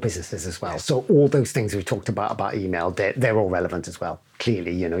 MSPs are small businesses as well. So all those things we talked about email, they're all relevant as well.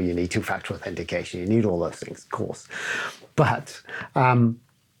 Clearly, you need two-factor authentication. You need all those things, of course. But I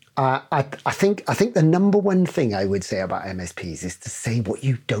think the number one thing I would say about MSPs is to say what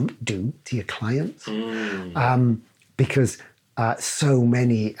you don't do to your clients, because so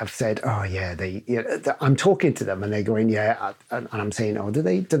many have said, "Oh yeah, I'm talking to them and they're going, yeah," and I'm saying, "Oh, do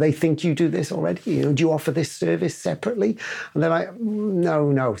they think you do this already? Do you offer this service separately?" And they're like,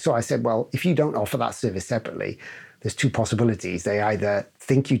 "No." So I said, "Well, if you don't offer that service separately, there's two possibilities. They either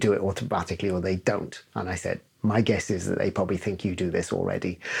think you do it automatically or they don't." And I said, my guess is that they probably think you do this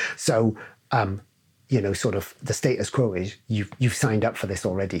already. So, sort of the status quo is you've signed up for this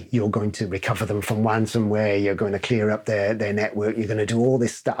already. You're going to recover them from ransomware. You're going to clear up their network. You're going to do all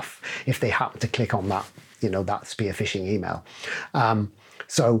this stuff if they happen to click on that, that spear phishing email.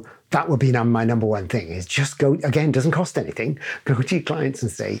 So that would be my number one thing is just go, again, doesn't cost anything. Go to your clients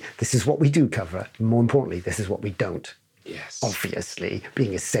and say, this is what we do cover. More importantly, this is what we don't. Yes. Obviously,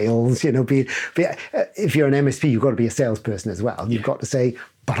 being a sales, if you're an MSP, you've got to be a salesperson as well. You've got to say,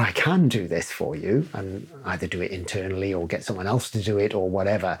 but I can do this for you, and either do it internally or get someone else to do it or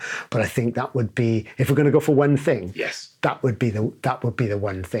whatever. But I think that would be, if we're going to go for one thing, yes, that would be the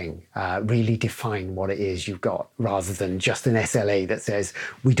one thing. Really define what it is you've got, rather than just an SLA that says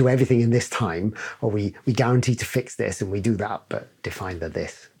we do everything in this time, or we guarantee to fix this and we do that, but define the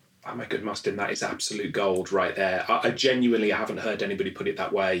this. Oh my good Mustin, that is absolute gold right there. I genuinely haven't heard anybody put it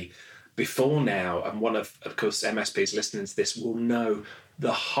that way before now. And one of course, MSPs listening to this will know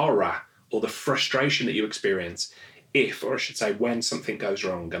the horror or the frustration that you experience if, or I should say, when something goes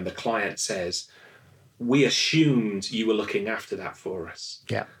wrong and the client says, we assumed you were looking after that for us.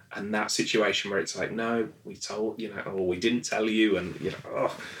 Yeah. And that situation where it's like, no, we told, or we didn't tell you, and,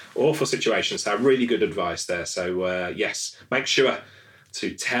 awful situation. So really good advice there. So yes, make sure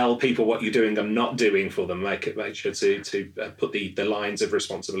to tell people what you're doing and not doing for them. Make sure to put the lines of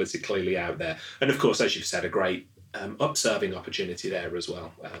responsibility clearly out there. And of course, as you've said, a great upserving opportunity there as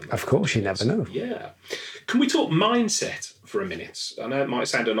well. Of course, you never know. Yeah. Can we talk mindset for a minute? I know it might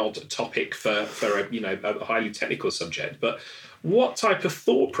sound an odd topic for a highly technical subject, but what type of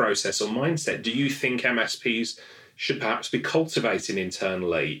thought process or mindset do you think MSPs should perhaps be cultivating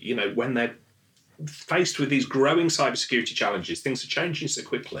internally? When they're faced with these growing cybersecurity challenges, things are changing so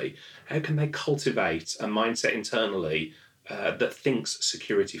quickly. How can they cultivate a mindset internally that thinks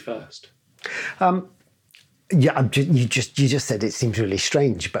security first? Yeah, you just said it seems really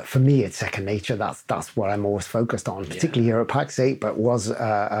strange, but for me, it's second nature. That's what I'm always focused on, particularly here at Pax8, but was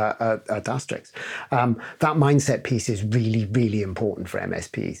at Asterix. That mindset piece is really, really important for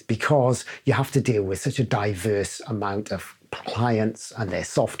MSPs, because you have to deal with such a diverse amount of clients and their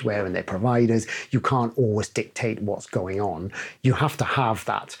software and their providers. You can't always dictate what's going on. You have to have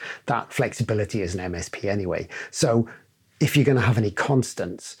that flexibility as an MSP anyway. So if you're going to have any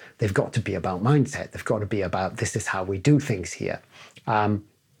constants, they've got to be about mindset. They've got to be about, this is how we do things here.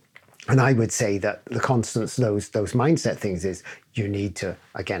 And I would say that the constants, those mindset things, is you need to,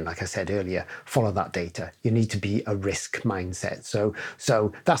 again, like I said earlier, follow that data. You need to be a risk mindset.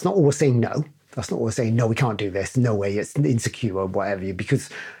 So that's not always saying no. That's not always saying, no, we can't do this. No way, it's insecure or whatever. Because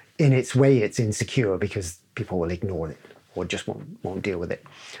in its way, it's insecure because people will ignore it or just won't deal with it.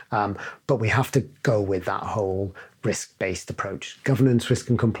 But we have to go with that whole risk-based approach. Governance, risk,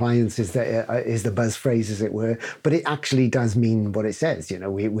 and compliance is the buzz phrase, as it were, but it actually does mean what it says.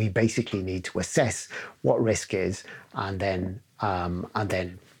 We basically need to assess what risk is, and then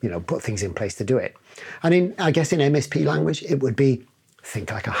put things in place to do it. And I guess in MSP language, it would be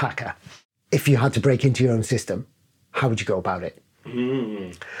think like a hacker. If you had to break into your own system, how would you go about it?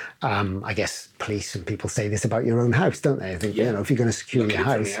 I guess police and people say this about your own house, don't they? I think, if you're going to secure your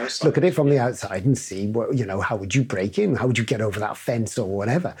house, look at it from the outside and see what, how would you break in? How would you get over that fence or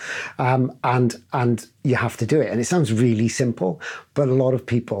whatever? And you have to do it. And it sounds really simple, but a lot of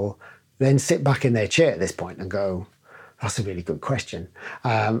people then sit back in their chair at this point and go, that's a really good question.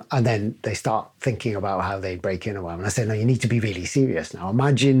 And then they start thinking about how they break in or whatever. And I say, no, you need to be really serious now.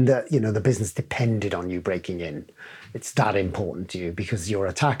 Imagine that, the business depended on you breaking in. It's that important to you because your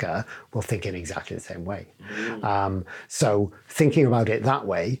attacker will think in exactly the same way. So thinking about it that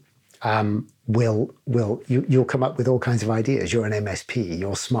way, you'll come up with all kinds of ideas. You're an MSP,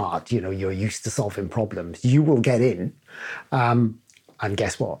 you're smart, you're used to solving problems. You will get in. And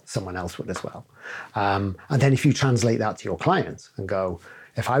guess what? Someone else would as well. And then if you translate that to your clients and go,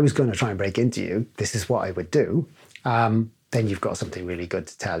 if I was going to try and break into you, this is what I would do, then you've got something really good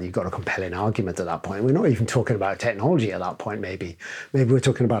to tell. You've got a compelling argument at that point. We're not even talking about technology at that point, maybe. Maybe we're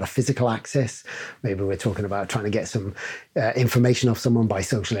talking about a physical access. Maybe we're talking about trying to get some information off someone by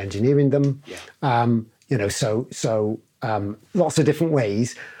social engineering them. So lots of different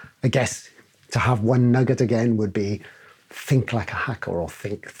ways. I guess to have one nugget again would be think like a hacker, or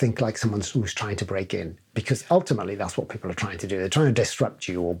think like someone who's trying to break in, because ultimately that's what people are trying to do. They're trying to disrupt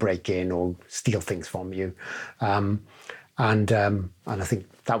you or break in or steal things from you. And I think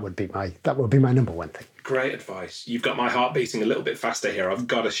that would be my number one thing. Great advice. You've got my heart beating a little bit faster here. I've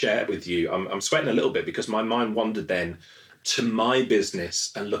got to share it with you. I'm sweating a little bit because my mind wandered then to my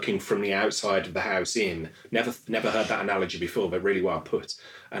business and looking from the outside of the house in. Never heard that analogy before, but really well put.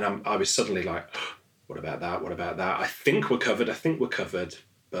 And I was suddenly like, what about that? What about that? I think we're covered.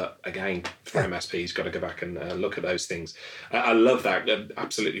 But again, for MSPs, got to go back and look at those things. I love that.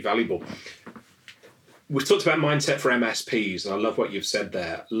 Absolutely valuable. We've talked about mindset for MSPs, and I love what you've said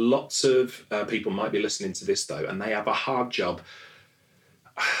there. Lots of people might be listening to this, though, and they have a hard job,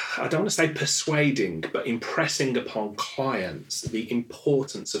 I don't want to say persuading, but impressing upon clients the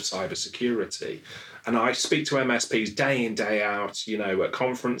importance of cybersecurity. And I speak to MSPs day in, day out, at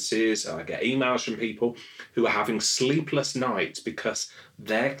conferences. I get emails from people who are having sleepless nights because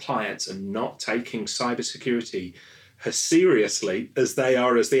their clients are not taking cybersecurity as seriously as they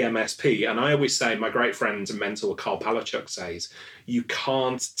are as the MSP. And I always say, my great friend and mentor, Carl Palachuk, says, you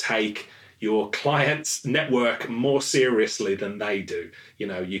can't take your client's network more seriously than they do.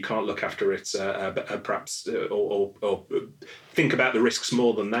 You can't look after it perhaps or think about the risks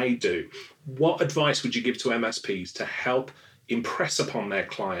more than they do. What advice would you give to MSPs to help impress upon their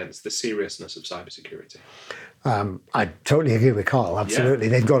clients the seriousness of cybersecurity? I totally agree with Carl. Absolutely.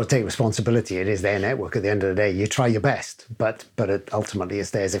 Yeah. They've got to take responsibility. It is their network at the end of the day. You try your best, but ultimately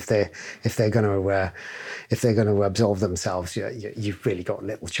it's theirs. If they're going to absolve themselves, you've really got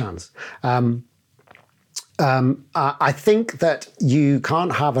little chance. I think that you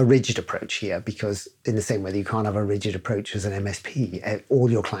can't have a rigid approach here, because in the same way that you can't have a rigid approach as an MSP,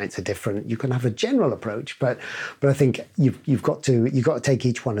 all your clients are different. You can have a general approach, but I think you've got to take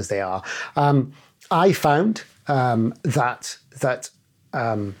each one as they are. I found that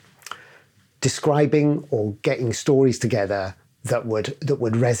describing or getting stories together that would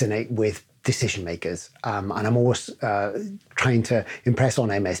resonate with decision makers, and I'm always trying to impress on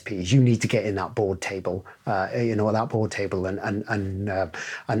MSPs. You need to get in that board table, and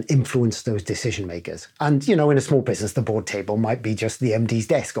influence those decision makers. And in a small business, the board table might be just the MD's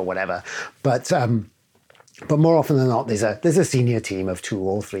desk or whatever, but more often than not, there's a senior team of 2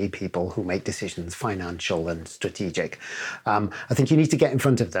 or 3 people who make decisions, financial and strategic. I think you need to get in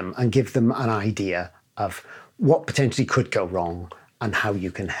front of them and give them an idea of what potentially could go wrong, and how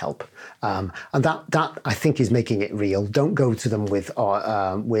you can help. And that I think is making it real. Don't go to them with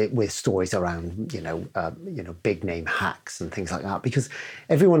stories around big name hacks and things like that, because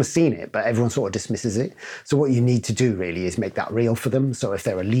everyone has seen it, but everyone sort of dismisses it. So what you need to do really is make that real for them. So if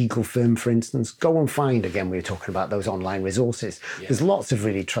they're a legal firm, for instance, go and find, again, we were talking about those online resources. Yeah. There's lots of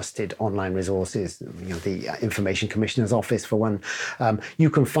really trusted online resources. The Information Commissioner's Office, for one. You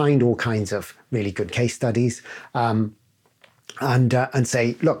can find all kinds of really good case studies. And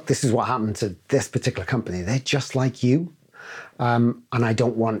say, look, this is what happened to this particular company. They're just like you. And I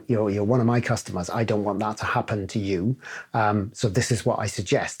don't want, you're one of my customers. I don't want that to happen to you. So this is what I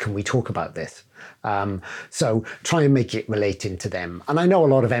suggest. Can we talk about this? So try and make it relating to them. And I know a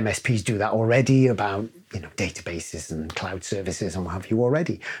lot of MSPs do that already about, databases and cloud services and what have you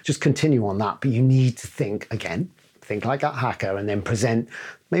already. Just continue on that. But you need to think like a hacker, and then present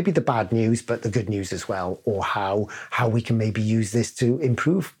maybe the bad news, but the good news as well, or how we can maybe use this to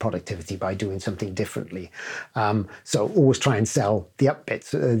improve productivity by doing something differently. So always try and sell the up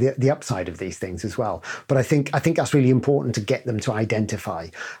bits, the upside of these things as well. But I think that's really important to get them to identify.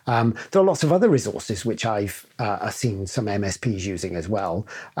 There are lots of other resources which I've seen some MSPs using as well.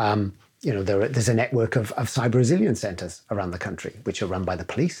 There's a network of cyber resilience centres around the country, which are run by the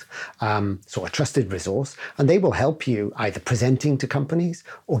police, so a trusted resource, and they will help you either presenting to companies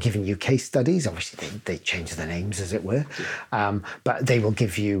or giving you case studies. Obviously, they change the names, as it were, but they will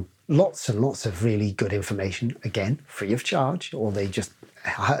give you lots and lots of really good information, again, free of charge, or they just,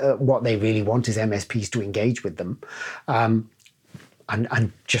 what they really want is MSPs to engage with them.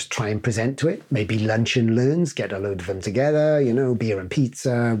 And just try and present to it. Maybe lunch and learns, get a load of them together, beer and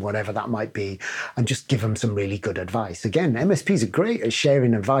pizza, whatever that might be, and just give them some really good advice. Again, MSPs are great at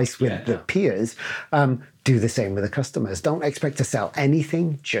sharing advice with the peers. Do the same with the customers. Don't expect to sell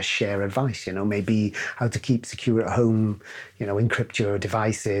anything, just share advice, maybe how to keep secure at home, encrypt your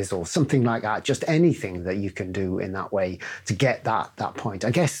devices or something like that. Just anything that you can do in that way to get that point.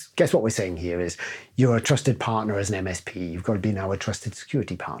 I guess what we're saying here is you're a trusted partner as an MSP. You've got to be now a trusted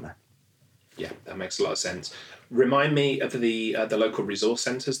security partner. Yeah, that makes a lot of sense. Remind me of the local resource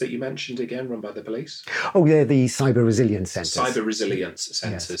centres that you mentioned again, run by the police. Oh yeah, the cyber resilience centres. Cyber resilience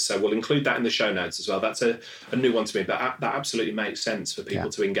centres. Yes. So we'll include that in the show notes as well. That's a new one to me, but that absolutely makes sense for people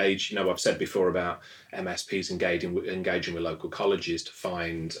to engage. I've said before about MSPs engaging with local colleges to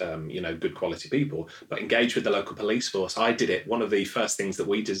find good quality people, but engage with the local police force. I did it. One of the first things that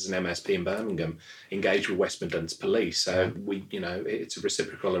we did as an MSP in Birmingham, engage with West Midlands Police. So we, it's a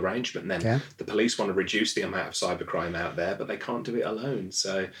reciprocal arrangement. And then the police want to reduce the amount of cybercrime out there, but they can't do it alone.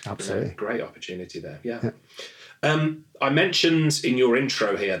 So absolutely great opportunity there. Yeah. I mentioned in your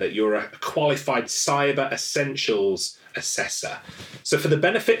intro here that you're a qualified cyber essentials assessor. So for the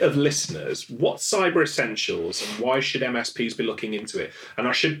benefit of listeners, what's cyber essentials and why should MSPs be looking into it? And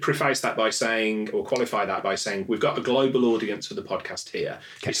I should preface that by saying, or qualify that by saying, we've got a global audience for the podcast here.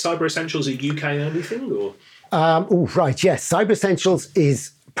 Okay. Is cyber essentials a UK only thing, or? Right, yes. Cyber essentials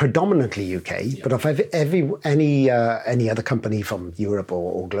is predominantly UK, but if any other company from Europe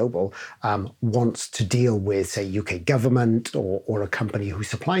or global wants to deal with, say, UK government or a company who's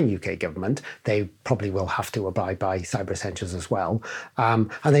supplying UK government, they probably will have to abide by Cyber Essentials as well.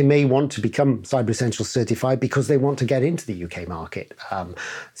 And they may want to become Cyber Essentials certified because they want to get into the UK market.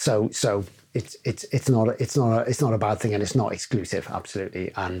 So it's not a bad thing, and it's not exclusive,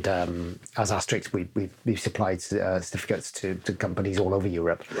 absolutely. And as Asterix, we've supplied certificates to companies all over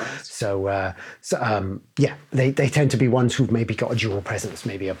Europe. Right. So they tend to be ones who've maybe got a dual presence,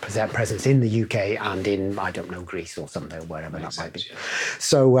 maybe a presence in the UK and in, I don't know, Greece or something, wherever that might be. Yeah.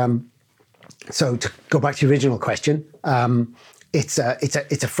 So to go back to your original question. It's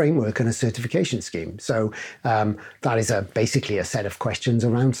a framework and a certification scheme. So that is basically a set of questions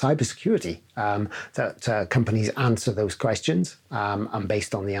around cybersecurity that companies answer those questions, and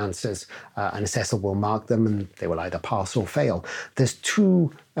based on the answers, an assessor will mark them, and they will either pass or fail. There's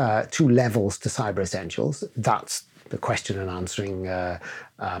two levels to Cyber Essentials. That's the question and answering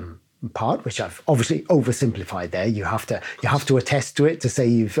part, which I've obviously oversimplified there. You have to attest to it to say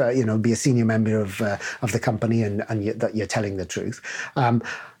you've be a senior member of the company and that you're telling the truth.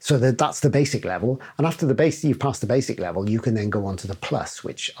 So that's the basic level. And after you've passed the basic level, you can then go on to the plus,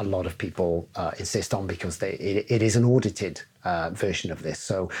 which a lot of people insist on because it is an audited version of this.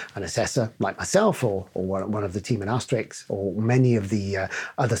 So an assessor like myself or one of the team in Asterix or many of the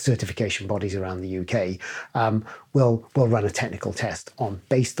other certification bodies around the UK will run a technical test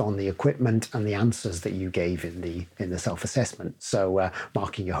based on the equipment and the answers that you gave in the self-assessment. So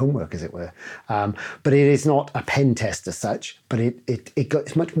marking your homework, as it were. But it is not a pen test as such, but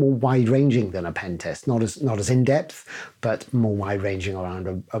it's much much more wide-ranging than a pen test. Not as in-depth, but more wide-ranging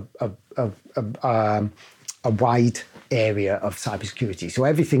around a wide area of cybersecurity. So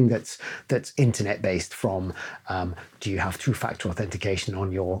everything that's internet-based, from do you have two-factor authentication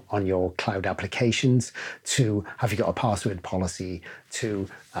on your cloud applications, to have you got a password policy, to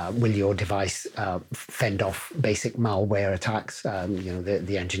will your device fend off basic malware attacks?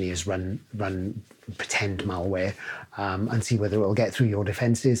 The engineers run pretend malware and see whether it will get through your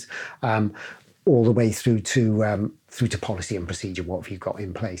defenses. All the way through to policy and procedure. What have you got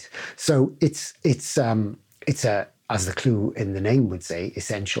in place? So it's a, as the clue in the name would say,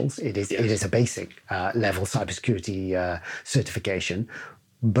 essentials. It is a basic level cybersecurity certification,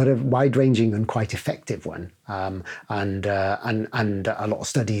 but a wide-ranging and quite effective one. And a lot of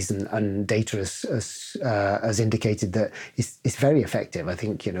studies and data has indicated that it's very effective. I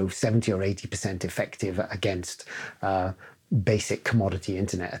think 70 or 80% effective against basic commodity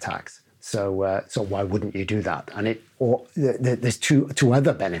internet attacks. So why wouldn't you do that? And there's two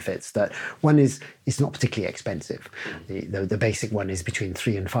other benefits. That one is it's not particularly expensive. The basic one is between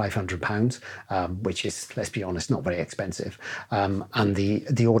 £300 and £500, which is, let's be honest, not very expensive. And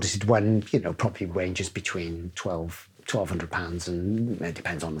the audited one, probably ranges between £1,200, and it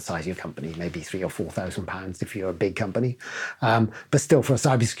depends on the size of your company, maybe £3,000 or £4,000 if you're a big company. But still, for a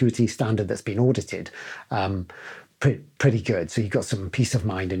cybersecurity standard that's been audited, pretty good. So you've got some peace of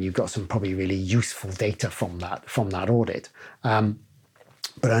mind, and you've got some probably really useful data from that audit.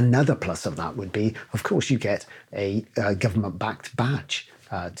 But another plus of that would be, of course, you get a government-backed badge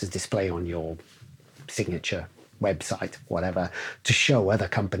to display on your signature, website, whatever, to show other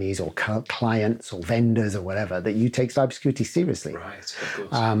companies or clients or vendors or whatever that you take cybersecurity seriously. Right, of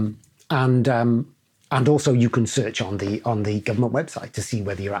course. And also you can search on the government website to see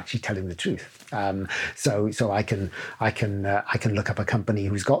whether you're actually telling the truth. So I can look up a company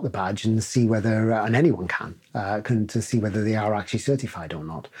who's got the badge and see whether, and anyone can to see whether they are actually certified or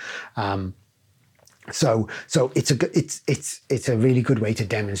not. So it's a really good way to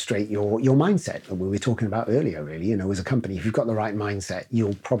demonstrate your mindset that we were talking about earlier. Really, as a company, if you've got the right mindset,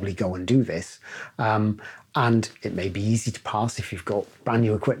 you'll probably go and do this. And it may be easy to pass if you've got brand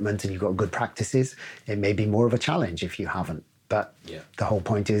new equipment and you've got good practices. It may be more of a challenge if you haven't. But the whole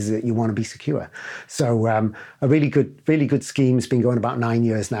point is that you want to be secure. So a really good scheme. It's been going about 9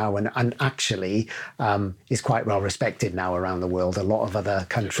 years now, and actually is quite well respected now around the world. A lot of other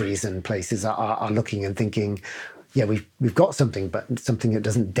countries and places are looking and thinking, yeah, we've got something, but something that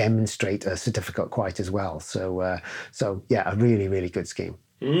doesn't demonstrate a certificate quite as well. So a really, really good scheme.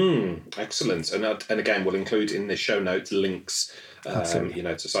 Excellent. And again, we'll include in the show notes links, to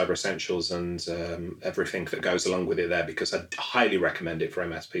Cyber Essentials and everything that goes along with it there, because I'd highly recommend it for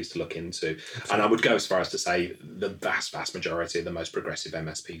MSPs to look into. Absolutely. And I would go as far as to say the vast majority of the most progressive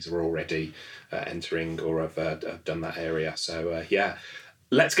MSPs are already entering or have done that area. So,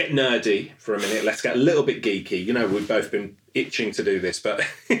 let's get nerdy for a minute. Let's get a little bit geeky. We've both been itching to do this, but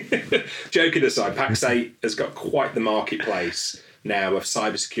joking aside, Pax8 has got quite the marketplace now of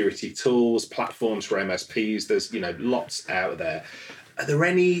cybersecurity tools, platforms for MSPs. There's, lots out there. Are there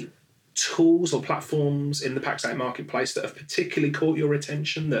any tools or platforms in the Pax8 marketplace that have particularly caught your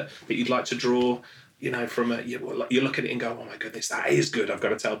attention that you'd like to draw, from you look at it and go, oh my goodness, that is good. I've got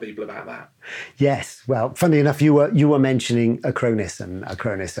to tell people about that. Yes. Well, funnily enough, you were mentioning Acronis and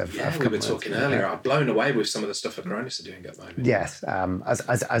Acronis of we were talking earlier. I'm blown away with some of the stuff Acronis are doing at the moment. Yes.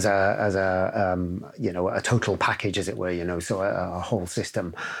 As a total package, as it were, so a whole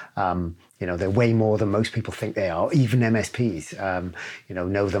system. They're way more than most people think they are. Even MSPs,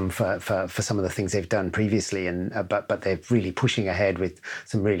 know them for some of the things they've done previously, but they're really pushing ahead with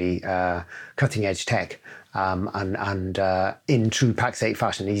some really cutting edge tech, and in true Pax8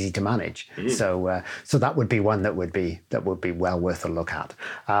 fashion, easy to manage. So that would be one that would be well worth a look at.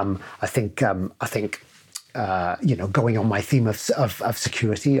 I think. Going on my theme of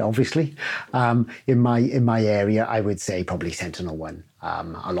security, obviously, in my area, I would say probably SentinelOne.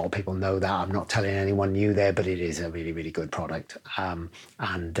 A lot of people know that. I'm not telling anyone new there, but it is a really, really good product. And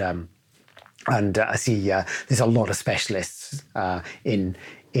I see there's a lot of specialists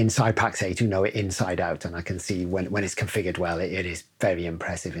inside Pax8 who know it inside out, and I can see when it's configured well, it is very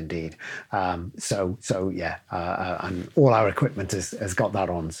impressive indeed. And all our equipment has got that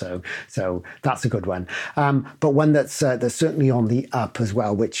on, so that's a good one. But one that's certainly on the up as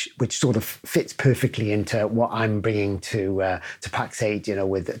well, which sort of fits perfectly into what I'm bringing to Pax8,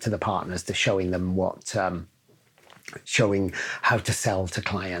 to the partners, to showing them what showing how to sell to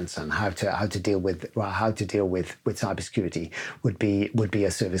clients and how to deal with cybersecurity would be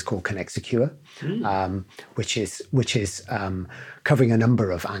a service called Connect Secure, which is covering a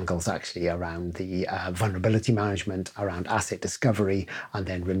number of angles actually around the vulnerability management, around asset discovery, and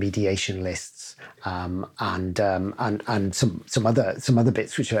then remediation lists, and some other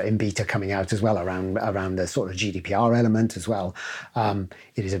bits which are in beta coming out as well around the sort of GDPR element as well.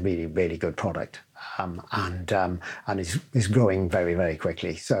 It is a really, really good product. And is growing very, very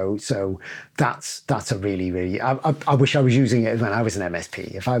quickly. So that's a really, really. I wish I was using it when I was an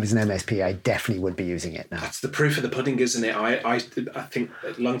MSP. If I was an MSP, I definitely would be using it now. That's the proof of the pudding, isn't it? I think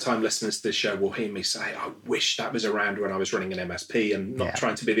long-time listeners to this show will hear me say, I wish that was around when I was running an MSP, and not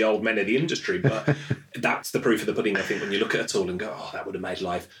trying to be the old men of the industry, but that's the proof of the pudding. I think when you look at a tool and go, oh, that would have made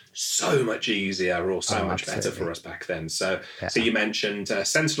life so much easier or so much better for us back then. So you mentioned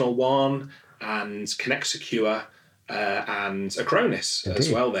Sentinel-1 and Connect Secure and Acronis as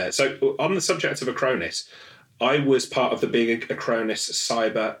well there. So on the subject of Acronis, I was part of the big Acronis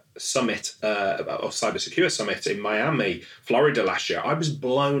Cyber Summit or Cybersecurity Summit in Miami, Florida last year. I was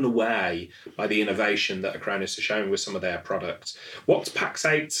blown away by the innovation that Acronis are showing with some of their products. What's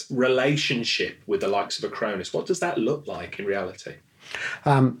Pax8's relationship with the likes of Acronis? What does that look like in reality?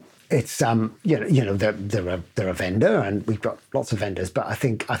 It's they're a vendor, and we've got lots of vendors, but I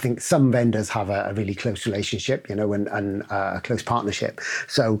think some vendors have a really close relationship, and a close partnership.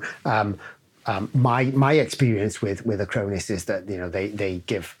 So my experience with Acronis is that they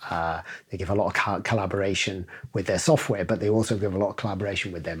give a lot of collaboration with their software, but they also give a lot of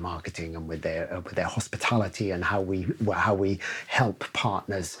collaboration with their marketing and with their hospitality and how we help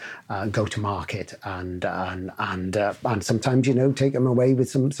partners go to market and sometimes take them away with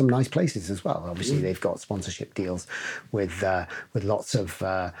some nice places as well. Obviously, they've got sponsorship deals with lots of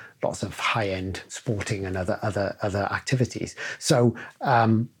high-end sporting and other activities. So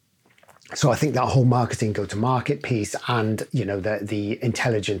I think that whole marketing go-to-market piece and, the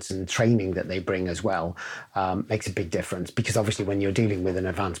intelligence and training that they bring as well makes a big difference, because obviously when you're dealing with an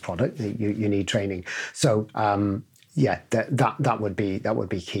advanced product, you need training. So that would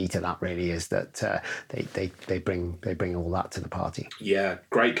be key to that, really, is that they bring all that to the party. Yeah,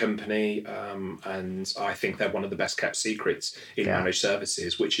 great company, and I think they're one of the best kept secrets in managed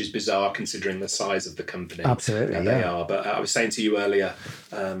services, which is bizarre considering the size of the company. Absolutely, they are. But I was saying to you earlier,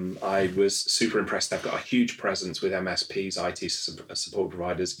 I was super impressed. They've got a huge presence with MSPs, IT support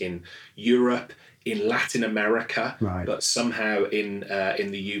providers in Europe, in Latin America, right, but somehow in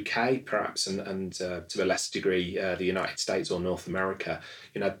the UK, perhaps, and to a lesser degree, the United States or North America.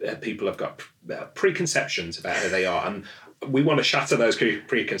 People have got preconceptions about who they are, and we want to shatter those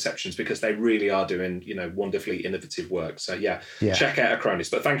preconceptions because they really are doing, wonderfully innovative work. So check out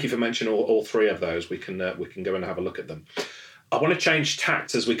Acronis. But thank you for mentioning all three of those. We can go and have a look at them. I want to change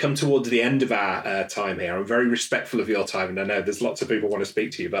tact as we come towards the end of our time here. I'm very respectful of your time, and I know there's lots of people want to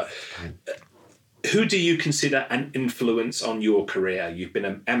speak to you, but who do you consider an influence on your career? You've been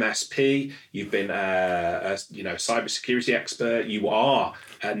an MSP, you've been a cybersecurity expert, you are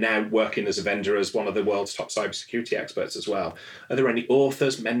now working as a vendor as one of the world's top cybersecurity experts as well. Are there any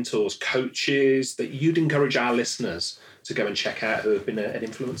authors, mentors, coaches that you'd encourage our listeners to go and check out who have been an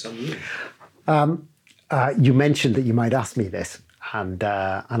influence on you? You mentioned that you might ask me this. And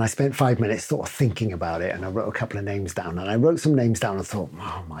I spent 5 minutes sort of thinking about it, and I wrote a couple of names down. And I wrote some names down and thought,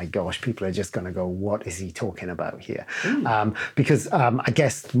 oh my gosh, people are just going to go, what is he talking about here? Because I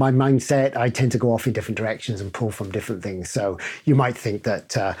guess my mindset, I tend to go off in different directions and pull from different things. So you might think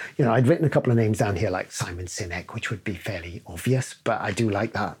that, I'd written a couple of names down here like Simon Sinek, which would be fairly obvious, but I do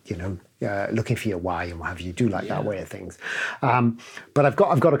like that, looking for your why and what have you. Do like that way of things. But I've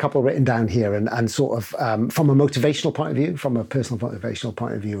got a couple written down here and sort of from a motivational point of view, from a personal motivational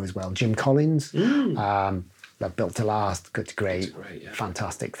point of view as well. Jim Collins, Built to Last, Good to Great,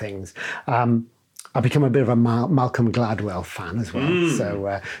 fantastic things. I've become a bit of a Malcolm Gladwell fan as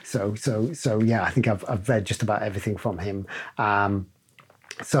well. So I think I've read just about everything from him. I'd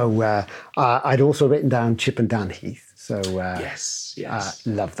also written down Chip and Dan Heath. So yes,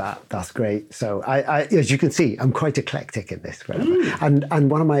 love that. That's great. So I as you can see, I'm quite eclectic in this.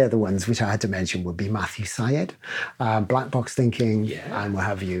 And one of my other ones, which I had to mention, would be Matthew Syed, Black Box Thinking, and what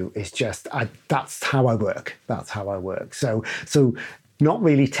have you. It's just that's how I work. So not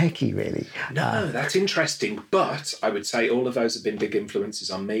really techie, really. No, that's interesting. But I would say all of those have been big influences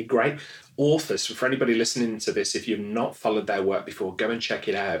on me. Great. authors, for anybody listening to this, if you've not followed their work before, go and check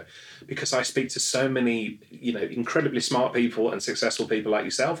it out, because I speak to so many, incredibly smart people and successful people like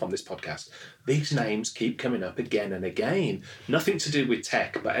yourself on this podcast. These names keep coming up again and again. Nothing to do with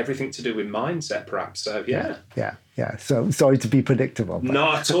tech, but everything to do with mindset, perhaps. So, yeah. So sorry to be predictable. But...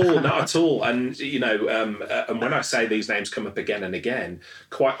 Not at all. And, and when I say these names come up again and again,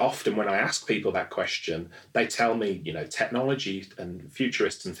 quite often when I ask people that question, they tell me, technology and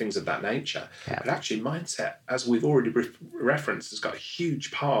futurists and things of that nature. Yeah. But actually mindset, as we've already referenced, has got a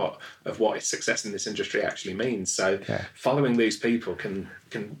huge part of what success in this industry actually means. So following these people can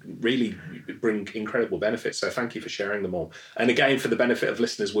really bring incredible benefits. So thank you for sharing them all. And again, for the benefit of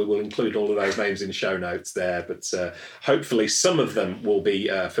listeners, we will include all of those names in show notes there. But hopefully some of them will be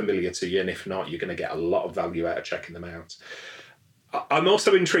familiar to you. And if not, you're going to get a lot of value out of checking them out. I'm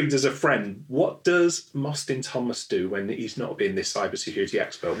also intrigued as a friend, what does Mostyn Thomas do when he's not being this cybersecurity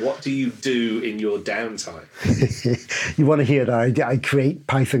expert? What do you do in your downtime? You want to hear that I create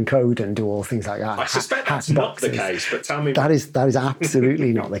Python code and do all things like that. I suspect that's not the case, but tell me. That is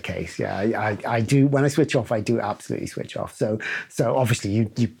absolutely not the case. Yeah, I do. When I switch off, I do absolutely switch off. So obviously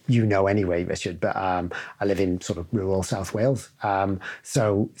you know anyway, Richard, but I live in sort of rural South Wales.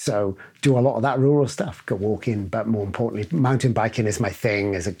 So do a lot of that rural stuff, go walking, but more importantly, mountain biking is my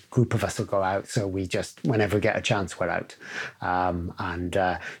thing. As a group of us will go out, so we just, whenever we get a chance, we're out, and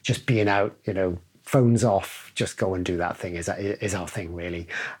just being out, phones off, just go and do that thing is our thing, really.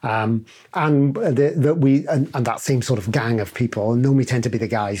 And that same sort of gang of people normally tend to be the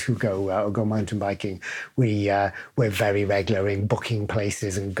guys who go mountain biking. We're very regular in booking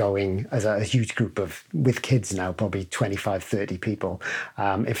places and going as a huge group with kids now, probably 25, 30 people.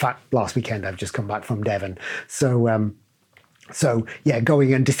 In fact, last weekend I've just come back from Devon. So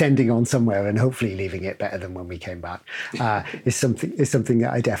going and descending on somewhere and hopefully leaving it better than when we came back is something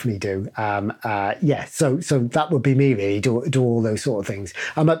that I definitely do. So that would be me, really. Do all those sort of things.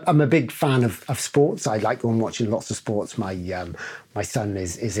 I'm a big fan of sports. I like going watching lots of sports. My son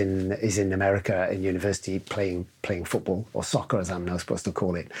is in America in university playing football, or soccer as I'm now supposed to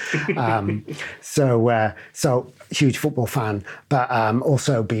call it. So huge football fan, but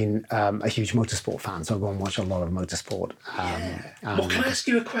also been a huge motorsport fan. So I go and watch a lot of motorsport. Well, can I ask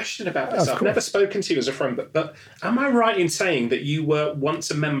you a question about this? I've never spoken to you as a friend, but am I right in saying that you were once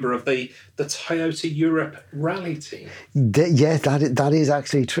a member of the Toyota Europe rally team? Yes, that is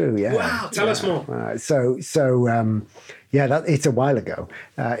actually true. Yeah. Wow. Tell us more. It's a while ago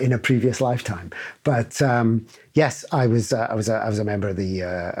in a previous lifetime. But yes, I was a member of the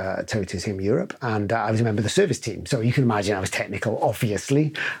Toyota Team Europe, and I was a member of the service team. So you can imagine I was technical,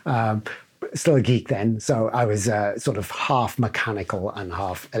 obviously. Still a geek then, so I was sort of half mechanical and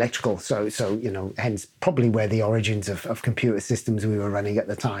half electrical. So hence probably where the origins of computer systems we were running at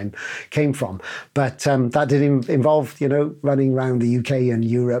the time came from. But that did involve running around the UK and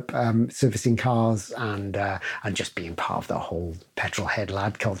Europe, servicing cars and just being part of the whole petrol head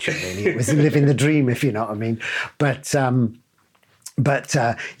lad culture. Really, it was living the dream, if you know what I mean. But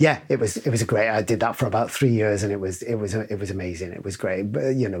it was a great. I did that for about 3 years, and it was amazing. It was great,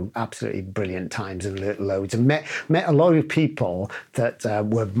 absolutely brilliant times, and learned loads, and met a lot of people that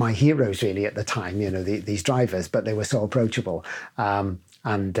were my heroes really at the time. These drivers, but they were so approachable.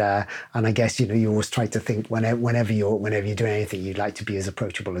 And I guess you always try to think whenever you're doing anything, you'd like to be as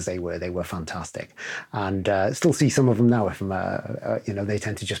approachable as they were. They were fantastic, and still see some of them now. If they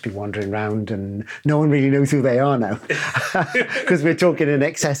tend to just be wandering around, and no one really knows who they are now, because we're talking in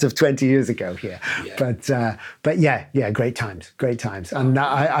excess of 20 years ago here. Yeah. But great times. And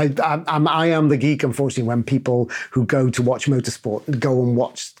I am the geek, unfortunately, when people who go to watch motorsport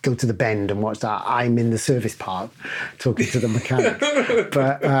go to the Bend and watch that. I'm in the service part talking to the mechanics.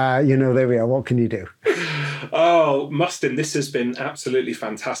 But, there we are. What can you do? Oh, Mostyn, this has been absolutely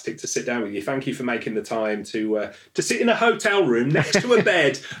fantastic to sit down with you. Thank you for making the time to sit in a hotel room next to a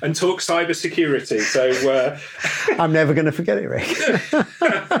bed and talk cybersecurity. So I'm never going to forget it, Rick.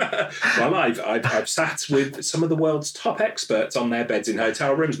 Well, I've sat with some of the world's top experts on their beds in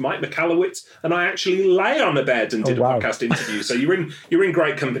hotel rooms. Mike McAllowitz and I actually lay on a bed and did a podcast interview. So you're in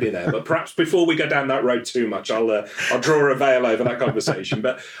great company there. But perhaps before we go down that road too much, I'll draw a veil over that conversation.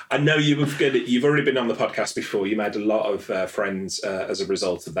 But I know you've already been on the podcast before. You made a lot of friends as a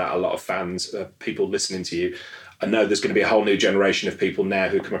result of that, a lot of fans, people listening to you. I know there's going to be a whole new generation of people now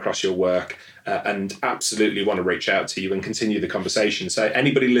who come across your work and absolutely want to reach out to you and continue the conversation. So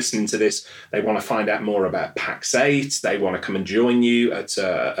anybody listening to this, they want to find out more about Pax8, they want to come and join you at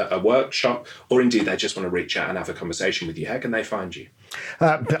a workshop, or indeed they just want to reach out and have a conversation with you. How can they find you?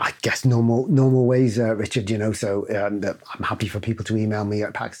 But I guess normal ways, Richard, so I'm happy for people to email me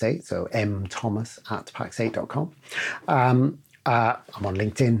at Pax8, so mthomas@pax8.com. I'm on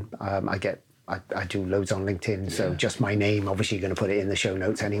LinkedIn. I do loads on LinkedIn, so just my name, obviously you're going to put it in the show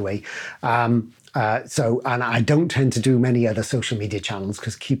notes anyway. And I don't tend to do many other social media channels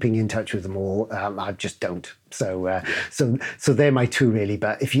because keeping in touch with them all, I just don't. So they're my two really.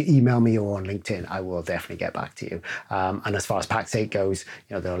 But if you email me or on LinkedIn, I will definitely get back to you. And as far as Pax8 goes,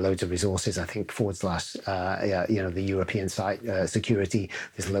 there are loads of resources. I think / the European site security.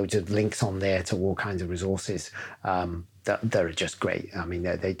 There's loads of links on there to all kinds of resources. That are just great. I mean,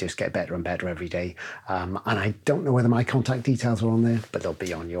 they just get better and better every day. And I don't know whether my contact details are on there, but they'll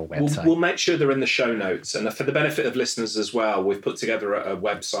be on your website. We'll make sure they're in the show notes. And for the benefit of listeners as well, we've put together a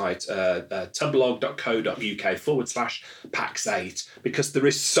website, tublog.co.uk/Pax8, because there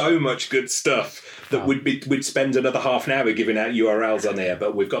is so much good stuff that we'd spend another half an hour giving out URLs on there.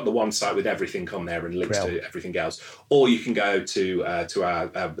 But we've got the one site with everything on there and links to everything else. Or you can go to our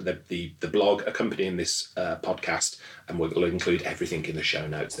the blog accompanying this podcast, and we'll include everything in the show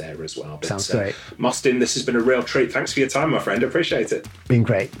notes there as well. But, sounds great. Mostyn, this has been a real treat. Thanks for your time, my friend. I appreciate it. Been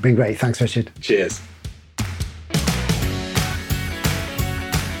great. Thanks, Richard. Cheers.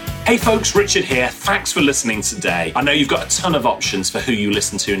 Hey folks, Richard here. Thanks for listening today. I know you've got a ton of options for who you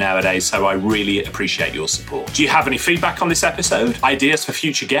listen to nowadays, so I really appreciate your support. Do you have any feedback on this episode? Ideas for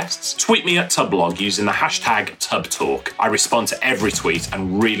future guests? Tweet me at TubbTalk using the hashtag TubbTalk. I respond to every tweet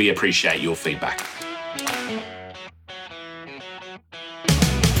and really appreciate your feedback.